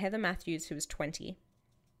girlfriend Heather Matthews, who was 20.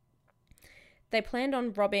 They planned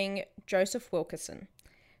on robbing Joseph Wilkerson.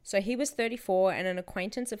 So he was 34 and an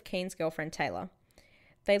acquaintance of Keane's girlfriend Taylor.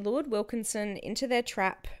 They lured Wilkinson into their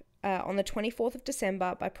trap on the 24th of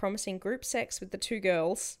December by promising group sex with the two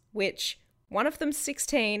girls, which one of them's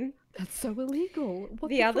 16. That's so illegal. What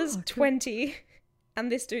the other's fuck? 20, and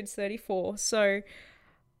this dude's 34. So,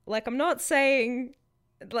 like, I'm not saying,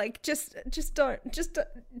 like, just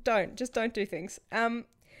don't do things.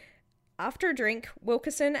 After a drink,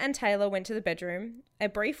 Wilkerson and Taylor went to the bedroom. A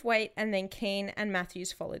brief wait, and then Keane and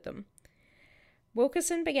Matthews followed them.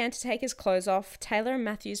 Wilkerson began to take his clothes off. Taylor and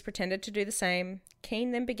Matthews pretended to do the same.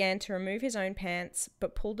 Keane then began to remove his own pants,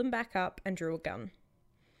 but pulled them back up and drew a gun.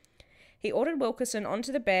 He ordered Wilkerson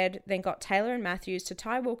onto the bed, then got Taylor and Matthews to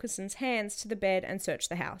tie Wilkerson's hands to the bed and search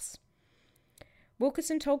the house.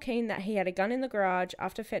 Wilkerson told Keane that he had a gun in the garage.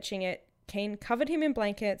 After fetching it, Keane covered him in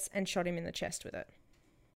blankets and shot him in the chest with it.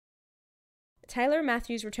 Taylor and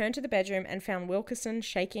Matthews returned to the bedroom and found Wilkerson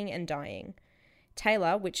shaking and dying.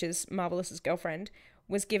 Taylor, which is Marvelous's girlfriend,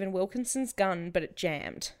 was given Wilkinson's gun, but it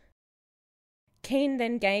jammed. Keane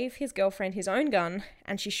then gave his girlfriend his own gun,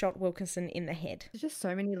 and she shot Wilkinson in the head. There's just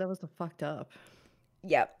so many levels of fucked up.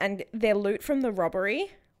 Yep, and their loot from the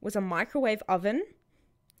robbery was a microwave oven,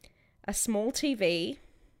 a small TV,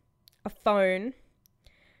 a phone,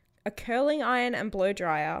 a curling iron and blow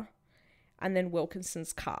dryer, and then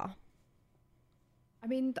Wilkinson's car. I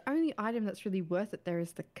mean, the only item that's really worth it there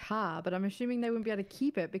is the car, but I'm assuming they wouldn't be able to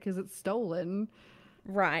keep it because it's stolen.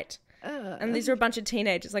 Right. And these are a bunch of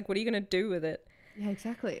teenagers. Like, what are you going to do with it? Yeah,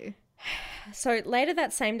 exactly. So later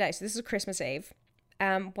that same day, so this is Christmas Eve,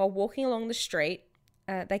 while walking along the street,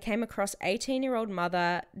 they came across 18-year-old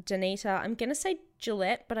mother, Danita. I'm going to say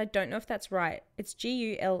Gillette, but I don't know if that's right. It's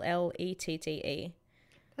Gullette.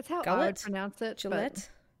 That's how I would pronounce it. Gillette? But...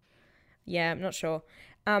 Yeah, I'm not sure.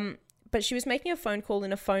 But she was making a phone call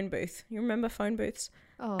in a phone booth. You remember phone booths?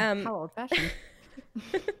 Oh, how old-fashioned.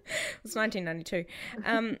 It was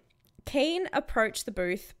 1992. Keane approached the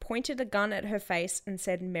booth, pointed a gun at her face, and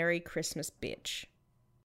said, "Merry Christmas, bitch."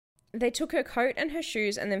 They took her coat and her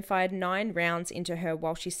shoes and then fired 9 rounds into her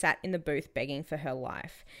while she sat in the booth begging for her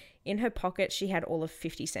life. In her pocket, she had all of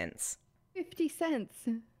 50 cents. 50 cents?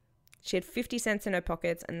 She had 50 cents in her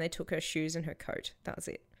pockets, and they took her shoes and her coat. That was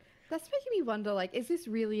it. That's making me wonder, like, is this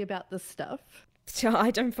really about the stuff? I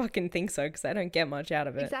don't fucking think so, because I don't get much out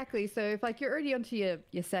of it. Exactly. So if, like, you're already onto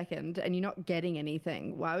your second and you're not getting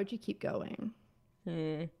anything, why would you keep going?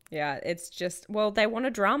 Yeah, it's just, well, they want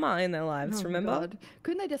a drama in their lives, remember? God.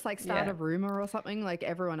 Couldn't they just, like, start a rumor or something like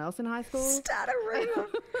everyone else in high school? Start a rumor.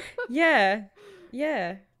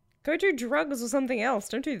 Yeah. Go do drugs or something else.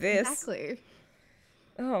 Don't do this. Exactly.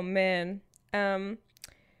 Oh, man.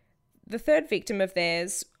 The third victim of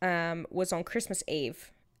theirs was on Christmas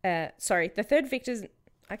Eve. The third victim...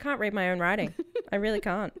 I can't read my own writing. I really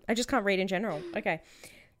can't. I just can't read in general. Okay.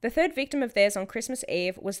 The third victim of theirs on Christmas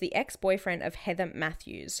Eve was the ex-boyfriend of Heather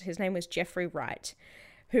Matthews. His name was Jeffrey Wright,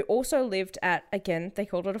 who also lived at, again, they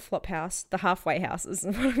called it a flop house, the halfway house is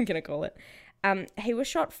what I'm going to call it. He was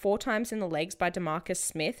shot 4 times in the legs by DeMarcus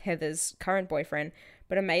Smith, Heather's current boyfriend,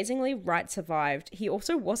 but amazingly, Wright survived. He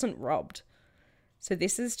also wasn't robbed. So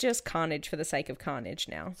this is just carnage for the sake of carnage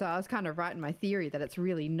now. So I was kind of right in my theory that it's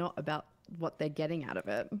really not about what they're getting out of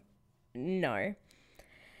it. No.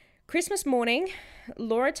 Christmas morning,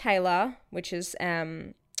 Laura Taylor, which is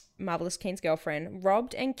Marvelous Keen's girlfriend,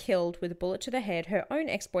 robbed and killed with a bullet to the head her own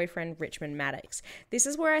ex-boyfriend, Richmond Maddox. This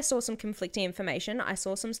is where I saw some conflicting information. I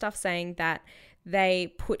saw some stuff saying that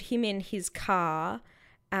they put him in his car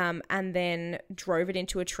and then drove it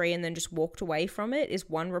into a tree and then just walked away from it, is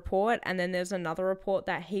one report. And then there's another report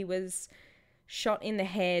that he was shot in the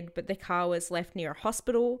head, but the car was left near a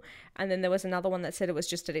hospital. And then there was another one that said it was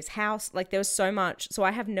just at his house. Like, there was so much. So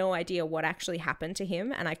I have no idea what actually happened to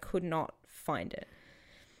him, and I could not find it.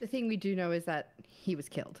 The thing we do know is that he was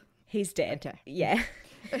killed. He's dead. Okay. Yeah.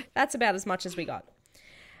 That's about as much as we got.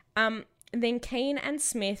 Then Keen and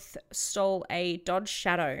Smith stole a Dodge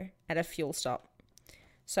Shadow at a fuel stop.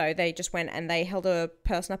 So they just went and they held a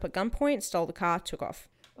person up at gunpoint, stole the car, took off.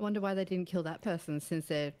 I wonder why they didn't kill that person, since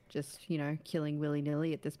they're just, killing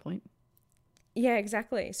willy-nilly at this point. Yeah,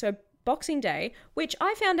 exactly. So Boxing Day, which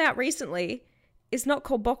I found out recently is not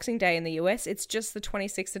called Boxing Day in the US. It's just the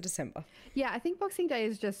 26th of December. Yeah, I think Boxing Day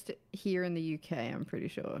is just here in the UK, I'm pretty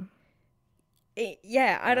sure.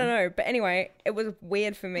 Yeah, I don't know. But anyway, it was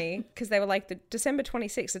weird for me because they were like the December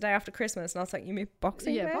 26th, the day after Christmas. And I was like, you mean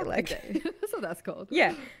Boxing Day? Boxing Day. That's what that's called.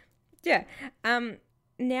 Yeah. Yeah.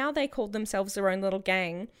 Now they called themselves their own little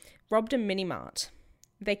gang, robbed a mini-mart.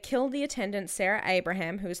 They killed the attendant, Sarah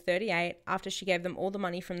Abraham, who was 38, after she gave them all the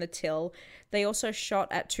money from the till. They also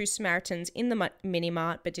shot at two Samaritans in the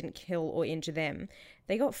mini-mart but didn't kill or injure them.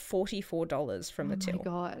 They got $44 from the till. Oh, my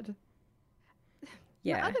God.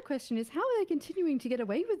 Yeah. My other question is, how are they continuing to get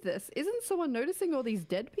away with this? Isn't someone noticing all these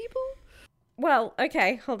dead people? Well,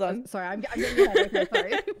 okay, hold on. Sorry, I'm getting ahead.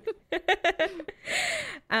 Okay,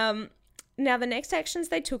 sorry. Now, the next actions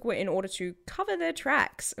they took were in order to cover their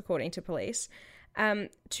tracks, according to police.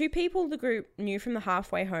 Two people the group knew from the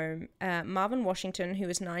halfway home, Marvin Washington, who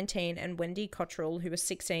was 19, and Wendy Cottrell, who was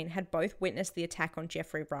 16, had both witnessed the attack on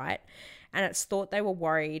Jeffrey Wright, and it's thought they were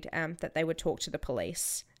worried that they would talk to the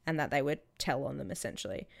police and that they would tell on them,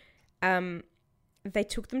 essentially. They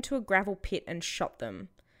took them to a gravel pit and shot them,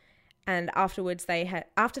 and afterwards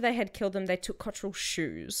after they had killed them, they took Cottrell's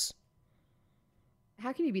shoes.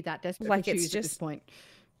 How can you be that desperate Like, for it's shoes at this point?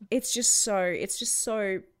 It's just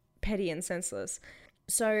so petty and senseless.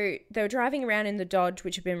 So they were driving around in the Dodge,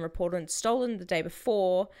 which had been reported stolen the day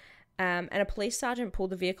before, and a police sergeant pulled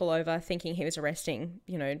the vehicle over thinking he was arresting,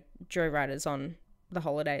 joyriders on the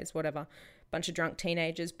holidays, whatever, bunch of drunk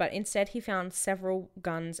teenagers, but instead he found several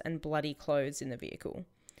guns and bloody clothes in the vehicle.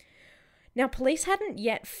 Now, police hadn't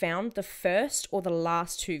yet found the first or the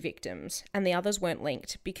last two victims, and the others weren't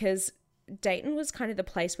linked because Dayton was kind of the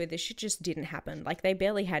place where this shit just didn't happen. Like, they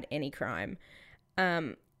barely had any crime.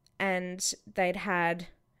 And they'd had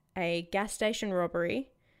a gas station robbery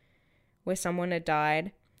where someone had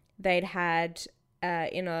died. They'd had,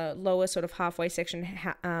 in a lower sort of halfway section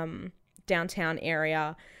downtown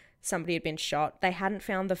area, somebody had been shot. They hadn't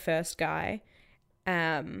found the first guy.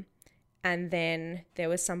 And then there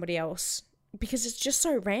was somebody else, because it's just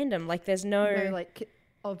so random. Like, there's no like,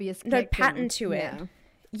 obvious no pattern to it. Yeah.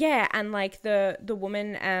 Yeah, and like the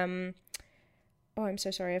woman, oh, I'm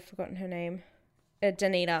so sorry, I've forgotten her name.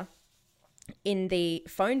 Danita, in the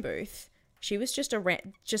phone booth, she was just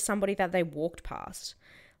just somebody that they walked past.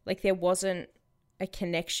 Like, there wasn't a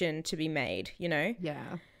connection to be made,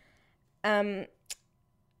 Yeah.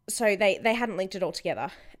 So they hadn't linked it all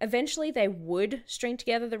together. Eventually, they would string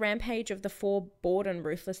together the rampage of the four bored and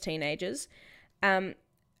ruthless teenagers. And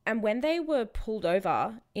when they were pulled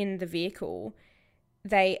over in the vehicle,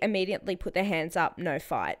 they immediately put their hands up, no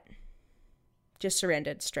fight. Just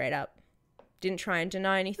surrendered straight up. Didn't try and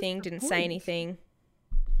deny anything, didn't say anything.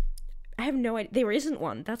 I have no idea. There isn't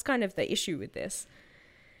one. That's kind of the issue with this.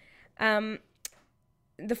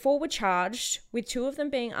 The four were charged, with two of them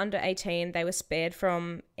being under 18. They were spared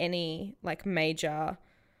from any, like, major,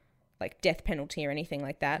 like, death penalty or anything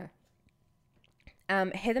like that.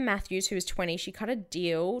 Heather Matthews, who was 20, she cut a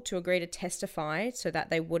deal to agree to testify so that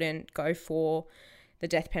they wouldn't go for the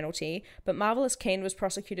death penalty, but Marvelous Keen was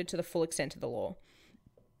prosecuted to the full extent of the law.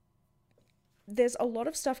 There's a lot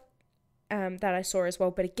of stuff that I saw as well,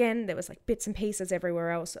 but again, there was like bits and pieces everywhere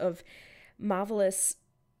else of Marvelous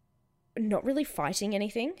not really fighting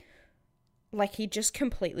anything. Like, he'd just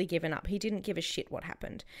completely given up. He didn't give a shit what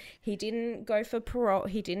happened. He didn't go for parole.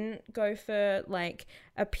 He didn't go for, like,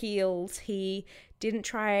 appeals. He didn't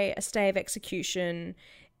try a stay of execution,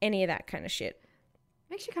 any of that kind of shit.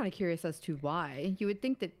 Makes you kind of curious as to why. You would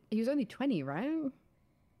think that he was only 20, right?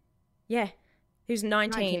 Yeah. He was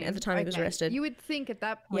 19 at the time he was arrested. You would think at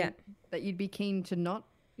that point that you'd be keen to not,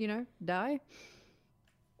 die.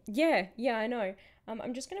 Yeah, I know.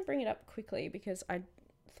 I'm just going to bring it up quickly because I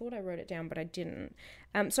thought I wrote it down, but I didn't.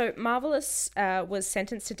 So Marvelous was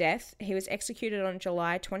sentenced to death. He was executed on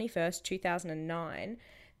July 21st, 2009.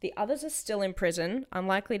 The others are still in prison,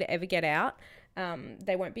 unlikely to ever get out.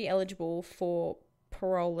 They won't be eligible for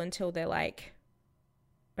parole until they're like,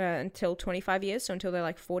 until 25 years, so until they're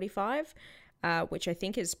like 45, which I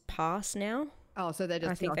think is past now. Oh, so they're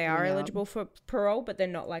just. I think they are eligible for parole, but they're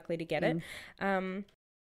not likely to get it.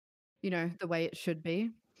 You know, the way it should be.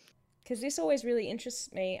 Because this always really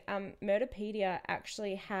interests me. Murderpedia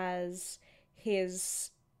actually has his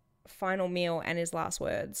final meal and his last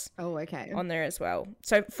words on there as well.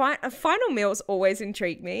 So final meals always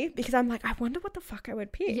intrigue me because I'm like, I wonder what the fuck I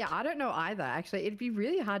would pick. Yeah, I don't know either, actually. It'd be a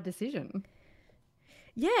really hard decision.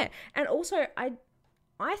 Yeah, and also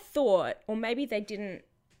I thought, or maybe they didn't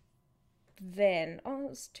then. Oh, it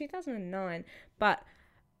was 2009. But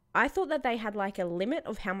I thought that they had like a limit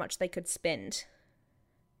of how much they could spend.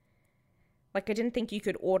 Like, I didn't think you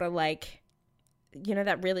could order like, you know,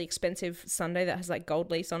 that really expensive sundae that has like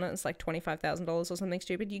gold leaf on it. It's like $25,000 or something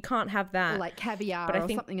stupid. You can't have that. Or like caviar or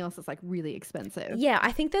something else that's like really expensive. Yeah,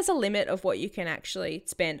 I think there's a limit of what you can actually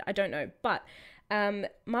spend. I don't know. But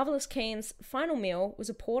Marvelous Keen's final meal was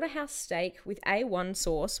a porterhouse steak with A1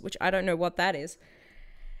 sauce, which I don't know what that is.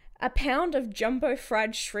 A pound of jumbo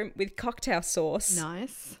fried shrimp with cocktail sauce.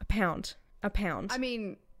 Nice. A pound. I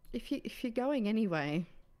mean, if you're going anyway,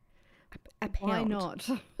 a pound. Why not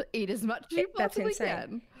eat as much as you possibly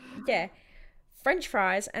can? Yeah. French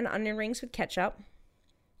fries and onion rings with ketchup.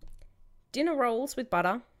 Dinner rolls with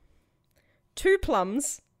butter. 2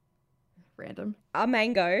 plums. Random. A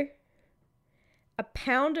mango. A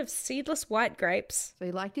pound of seedless white grapes. So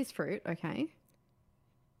he liked his fruit, okay.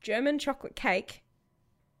 German chocolate cake.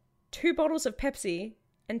 2 bottles of Pepsi.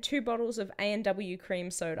 And 2 bottles of A&W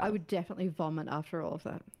cream soda. I would definitely vomit after all of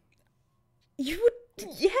that. You would,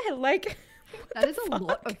 yeah, like... That is a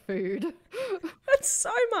lot of food. That's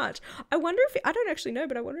so much. I wonder if... I don't actually know,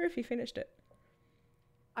 but I wonder if he finished it.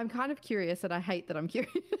 I'm kind of curious, and I hate that I'm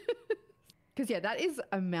curious. Because, yeah, that is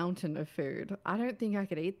a mountain of food. I don't think I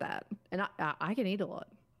could eat that. And I can eat a lot,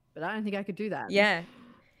 but I don't think I could do that. Yeah.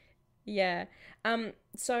 Yeah.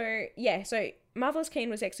 So Marvelous Keen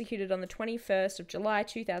was executed on the 21st of July,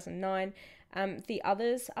 2009. The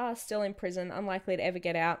others are still in prison, unlikely to ever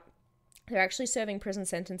get out. They're actually serving prison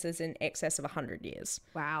sentences in excess of 100 years.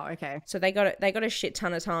 Wow, okay. So they got a shit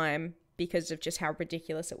ton of time because of just how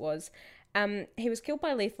ridiculous it was. He was killed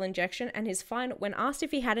by lethal injection, and when asked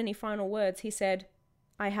if he had any final words, he said,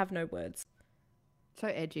 "I have no words." So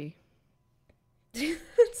edgy.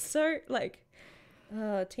 So, like,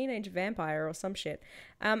 teenage vampire or some shit.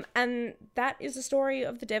 And that is the story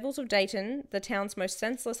of the Devils of Dayton, the town's most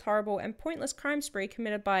senseless, horrible, and pointless crime spree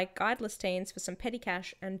committed by guideless teens for some petty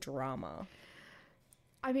cash and drama.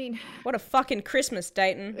 I mean... What a fucking Christmas,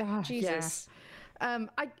 Dayton. Jesus. Yeah.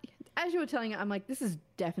 As you were telling it, I'm like, this is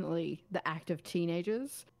definitely the act of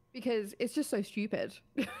teenagers because it's just so stupid.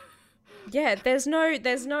 Yeah, there's no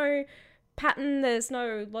pattern, there's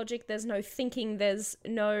no logic, there's no thinking, there's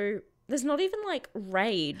not even like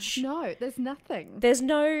rage. No, there's nothing. There's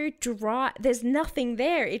no drive. There's nothing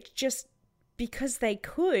there. It's just because they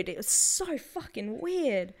could. It was so fucking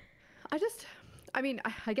weird. I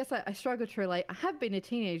guess I struggle to relate. I have been a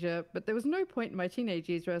teenager, but there was no point in my teenage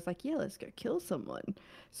years where I was like, yeah, let's go kill someone.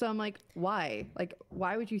 So I'm like, why? Like,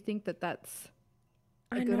 why would you think that that's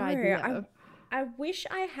a good idea? I wish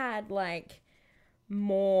I had like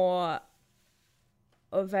more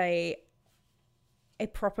of a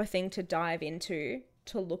proper thing to dive into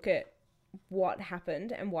to look at what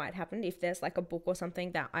happened and why it happened. If there's like a book or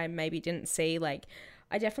something that I maybe didn't see, like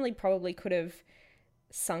I definitely probably could have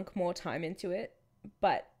sunk more time into it,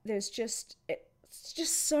 but it's just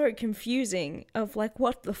so confusing of like,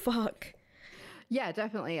 what the fuck? Yeah,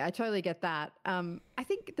 definitely. I totally get that. I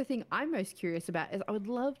think the thing I'm most curious about is I would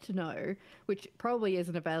love to know, which probably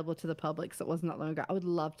isn't available to the public because it wasn't that long ago. I would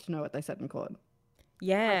love to know what they said in court.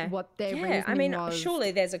 Yeah. Like what their reasoning was.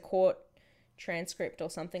 Surely there's a court transcript or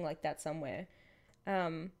something like that somewhere.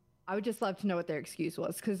 I would just love to know what their excuse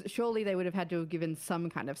was because surely they would have had to have given some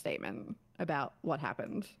kind of statement about what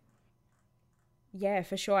happened. Yeah,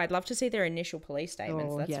 for sure. I'd love to see their initial police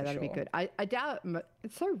statements. That'd be good. I doubt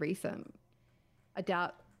it's so recent. I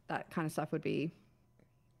doubt that kind of stuff would be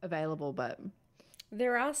available, but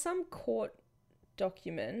there are some court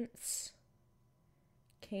documents.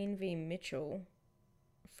 Keen v. Mitchell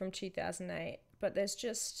from 2008, but there's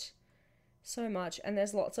just so much, and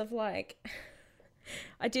there's lots of like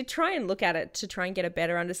I did try and look at it to try and get a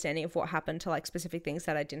better understanding of what happened to like specific things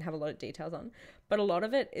that I didn't have a lot of details on, but a lot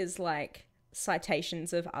of it is like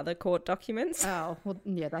citations of other court documents. Oh, well,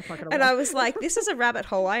 yeah, that's not gonna And work. I was like, this is a rabbit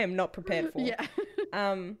hole I am not prepared for. Yeah.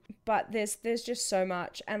 But there's just so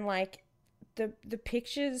much, and like the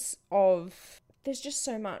pictures of, there's just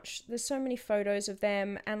so much. There's so many photos of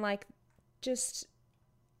them, and like just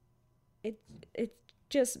it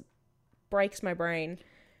just breaks my brain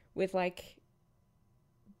with like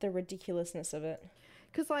the ridiculousness of it.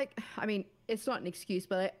 Because, like, I mean, it's not an excuse,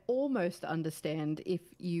 but I almost understand if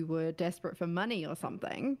you were desperate for money or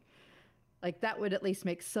something. Like, that would at least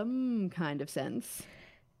make some kind of sense.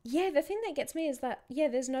 Yeah, the thing that gets me is that, yeah,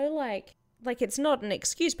 there's no like it's not an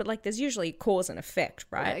excuse, but like there's usually cause and effect,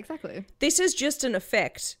 right? Yeah, exactly. This is just an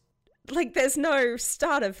effect. Like there's no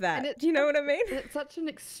start of that. Do you know what I mean? It's such an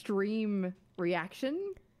extreme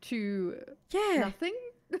reaction to Yeah. nothing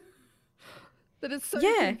that it's so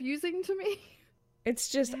Yeah. confusing to me. It's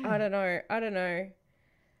just, I don't know.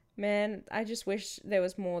 Man, I just wish there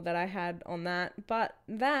was more that I had on that. But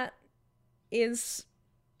that is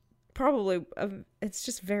probably, it's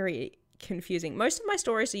just very confusing. Most of my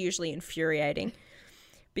stories are usually infuriating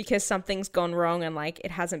because something's gone wrong and like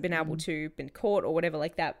it hasn't been able to been caught or whatever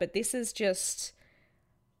like that. But this is just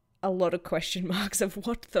a lot of question marks of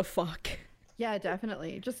what the fuck. Yeah,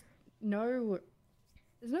 definitely. Just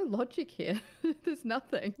there's no logic here. There's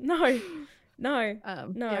nothing. No. Yeah, I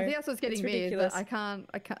think that's what's getting It's me is ridiculous. that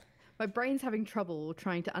I can't, my brain's having trouble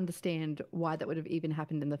trying to understand why that would have even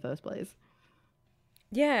happened in the first place.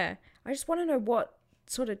 Yeah. I just want to know what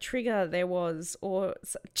sort of trigger there was, or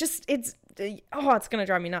just it's going to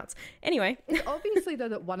drive me nuts. Anyway. It's obviously, though,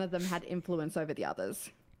 that one of them had influence over the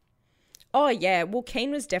others. Oh, yeah. Well,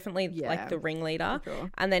 Kane was definitely Yeah, like the ringleader. for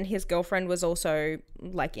sure. And then his girlfriend was also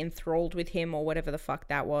like enthralled with him or whatever the fuck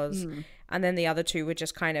that was. And then the other two were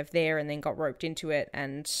just kind of there and then got roped into it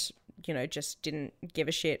and, you know, just didn't give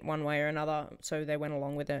a shit one way or another. So they went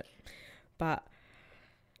along with it. But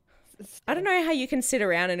I don't know how you can sit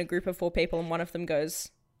around in a group of 4 people and one of them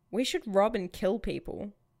goes, we should rob and kill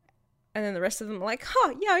people. And then the rest of them are like,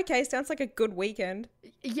 yeah, okay, sounds like a good weekend.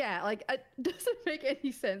 Yeah, like, it doesn't make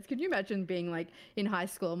any sense. Can you imagine being, like, in high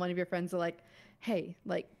school and one of your friends are like, hey,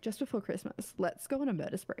 like, just before Christmas, let's go on a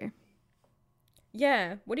murder spree.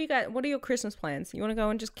 Yeah. What are your Christmas plans? You want to go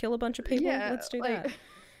and just kill a bunch of people? Yeah, Let's do like- that.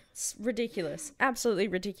 It's ridiculous. Absolutely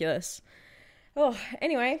ridiculous. Oh,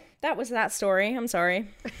 anyway, that was that story. I'm sorry.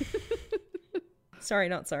 Sorry,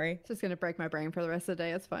 not sorry. It's just going to break my brain for the rest of the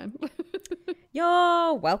day. It's fine.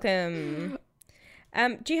 You're welcome.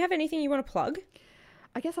 Do you have anything you want to plug?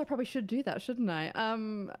 I guess I probably should do that, shouldn't I?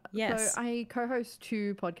 Yes. So I co-host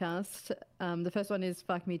 2 podcasts. The first one is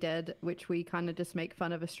Fuck Me Dead, which we kind of just make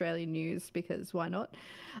fun of Australian news because why not?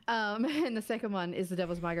 And the second one is The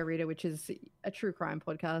Devil's Margarita, which is a true crime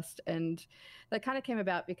podcast. And that kind of came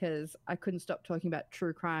about because I couldn't stop talking about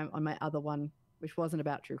true crime on my other one, which wasn't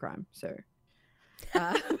about true crime. So,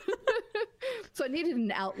 so I needed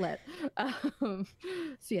an outlet. So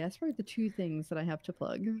yeah, that's probably the 2 things that I have to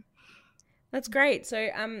plug. That's great. So,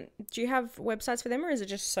 do you have websites for them or is it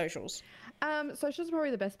just socials? Socials are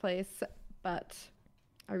probably the best place, but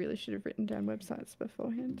I really should have written down websites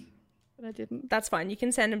beforehand, but I didn't. That's fine. You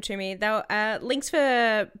can send them to me. They'll, links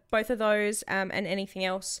for both of those and anything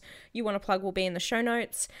else you want to plug will be in the show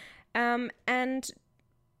notes. And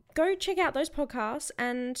go check out those podcasts.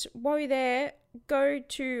 And while you're there, go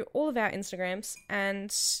to all of our Instagrams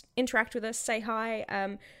and interact with us. Say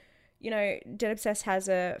hi. You know, Dead Obsessed has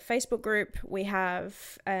a Facebook group. We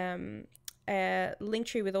have a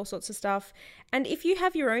Linktree with all sorts of stuff. And if you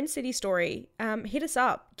have your own city story, hit us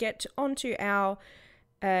up. Get onto our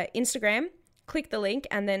Instagram, click the link,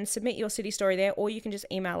 and then submit your city story there. Or you can just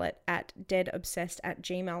email it at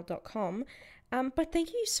deadobsessed@gmail.com. But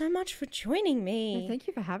thank you so much for joining me. Thank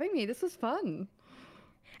you for having me. This was fun.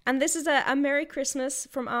 And this is a Merry Christmas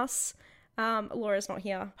from us. Laura's not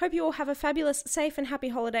here. Hope you all have a fabulous, safe and happy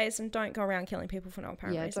holidays and don't go around killing people for no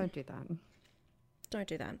apparent Yeah, reason. don't do that. Don't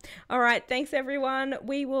do that. All right. Thanks, everyone.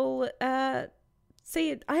 We will see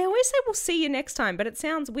you. I always say we'll see you next time, but it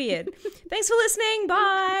sounds weird. Thanks for listening.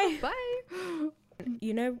 Bye. Bye.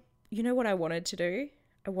 You know what I wanted to do?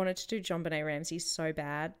 I wanted to do John Benet Ramsey so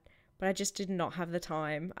bad, but I just did not have the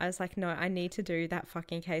time. I was like, no, I need to do that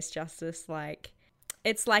fucking case justice. Like,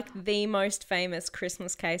 it's like the most famous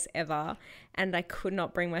Christmas case ever, and I could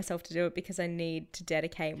not bring myself to do it because I need to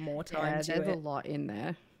dedicate more time to there's it. a lot in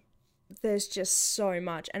there. There's just so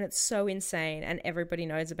much, and it's so insane, and everybody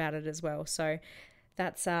knows about it as well. So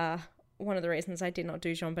that's one of the reasons I did not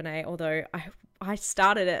do Jean Benet, although I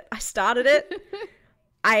started it.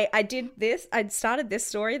 I did this. I started this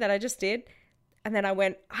story that I just did, And then I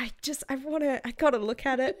went, I gotta look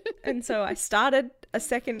at it. And so I started a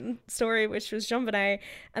second story, which was JonBenet.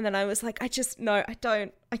 And then I was like, I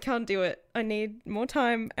can't do it. I need more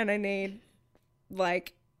time, and I need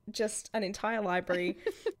like just an entire library.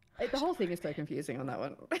 The whole thing is so confusing on that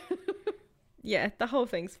one. Yeah, the whole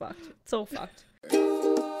thing's fucked. It's all fucked.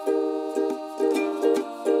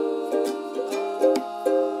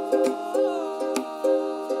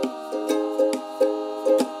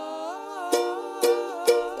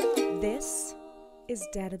 This is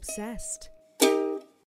Dad Obsessed.